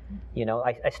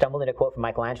 I stumbled into a quote from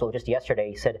Michelangelo just yesterday.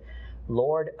 He said,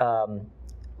 Lord,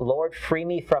 free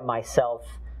me from myself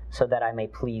so that I may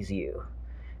please you.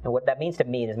 And what that means to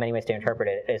me, there's many ways to interpret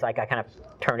it, is like I kind of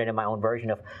turned it in my own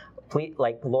version of,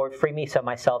 Lord, free me from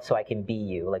myself so I can be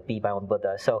you, like be my own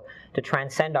Buddha. So to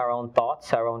transcend our own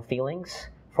thoughts, our own feelings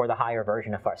for the higher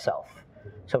version of ourself.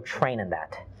 So train in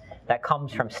that. That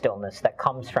comes from stillness, that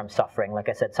comes from suffering. Like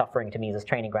I said, suffering to me is this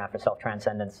training ground for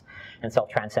self-transcendence, and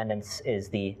self-transcendence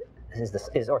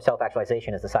or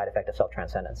self-actualization is the side effect of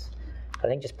self-transcendence. I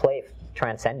think just play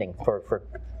transcending for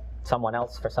someone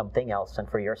else, for something else, and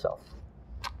for yourself.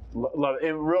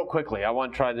 Real quickly, I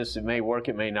want to try this. It may work,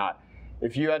 it may not.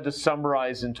 If you had to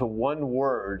summarize into one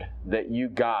word that you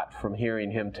got from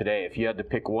hearing him today, if you had to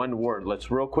pick one word, let's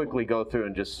real quickly go through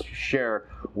and just share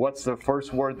what's the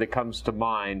first word that comes to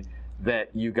mind that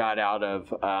you got out of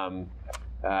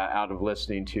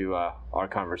listening to our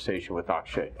conversation with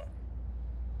Akshay.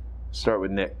 Start with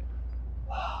Nick.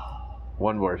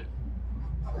 One word.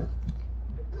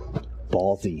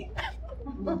 Ballsy.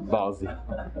 Ballsy.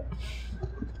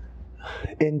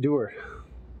 Endure.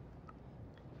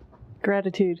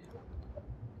 Gratitude.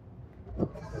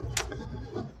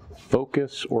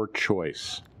 Focus or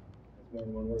choice.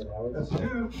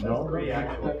 No, three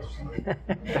actually.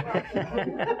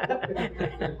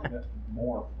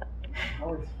 More.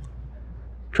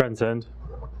 Transcend.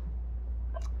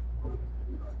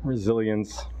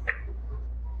 Resilience.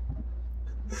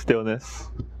 Stillness.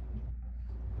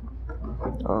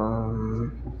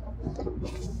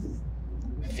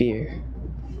 Fear.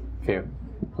 Fear.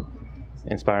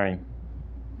 Inspiring.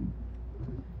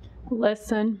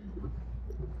 Listen.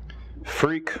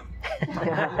 Freak.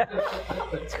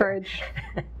 Courage.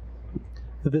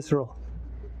 Visceral.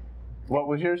 What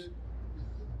was yours?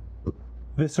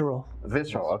 Visceral.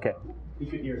 Visceral. Okay. You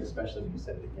could hear it, especially when you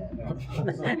said it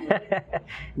again.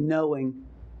 Knowing.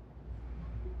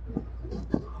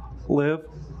 Live.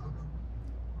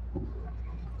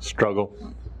 Struggle.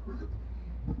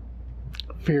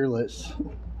 Fearless.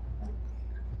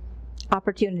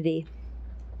 Opportunity.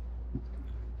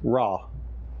 Raw.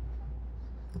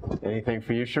 Anything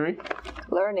for you, Cherie?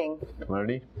 Learning.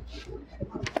 Learning.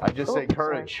 I just say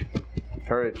courage.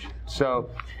 Courage. So,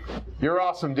 you're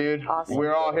awesome, dude. Awesome.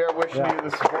 We're all here wishing you the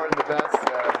support and the best. So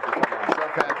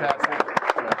fantastic.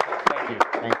 Thank you.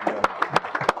 Thank you.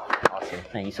 Awesome.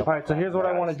 Thank you so much. All right, so here's what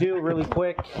I want to do really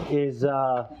quick is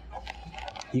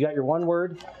you got your one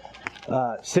word,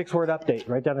 6-word update.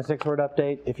 Write down a 6-word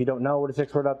update. If you don't know what a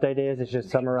 6-word update is, it's just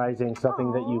summarizing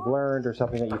something that you've learned or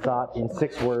something that you thought in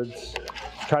 6 words.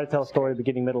 Try to tell a story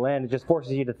beginning, middle, end. It just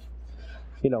forces you to,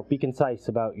 be concise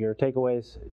about your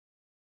takeaways.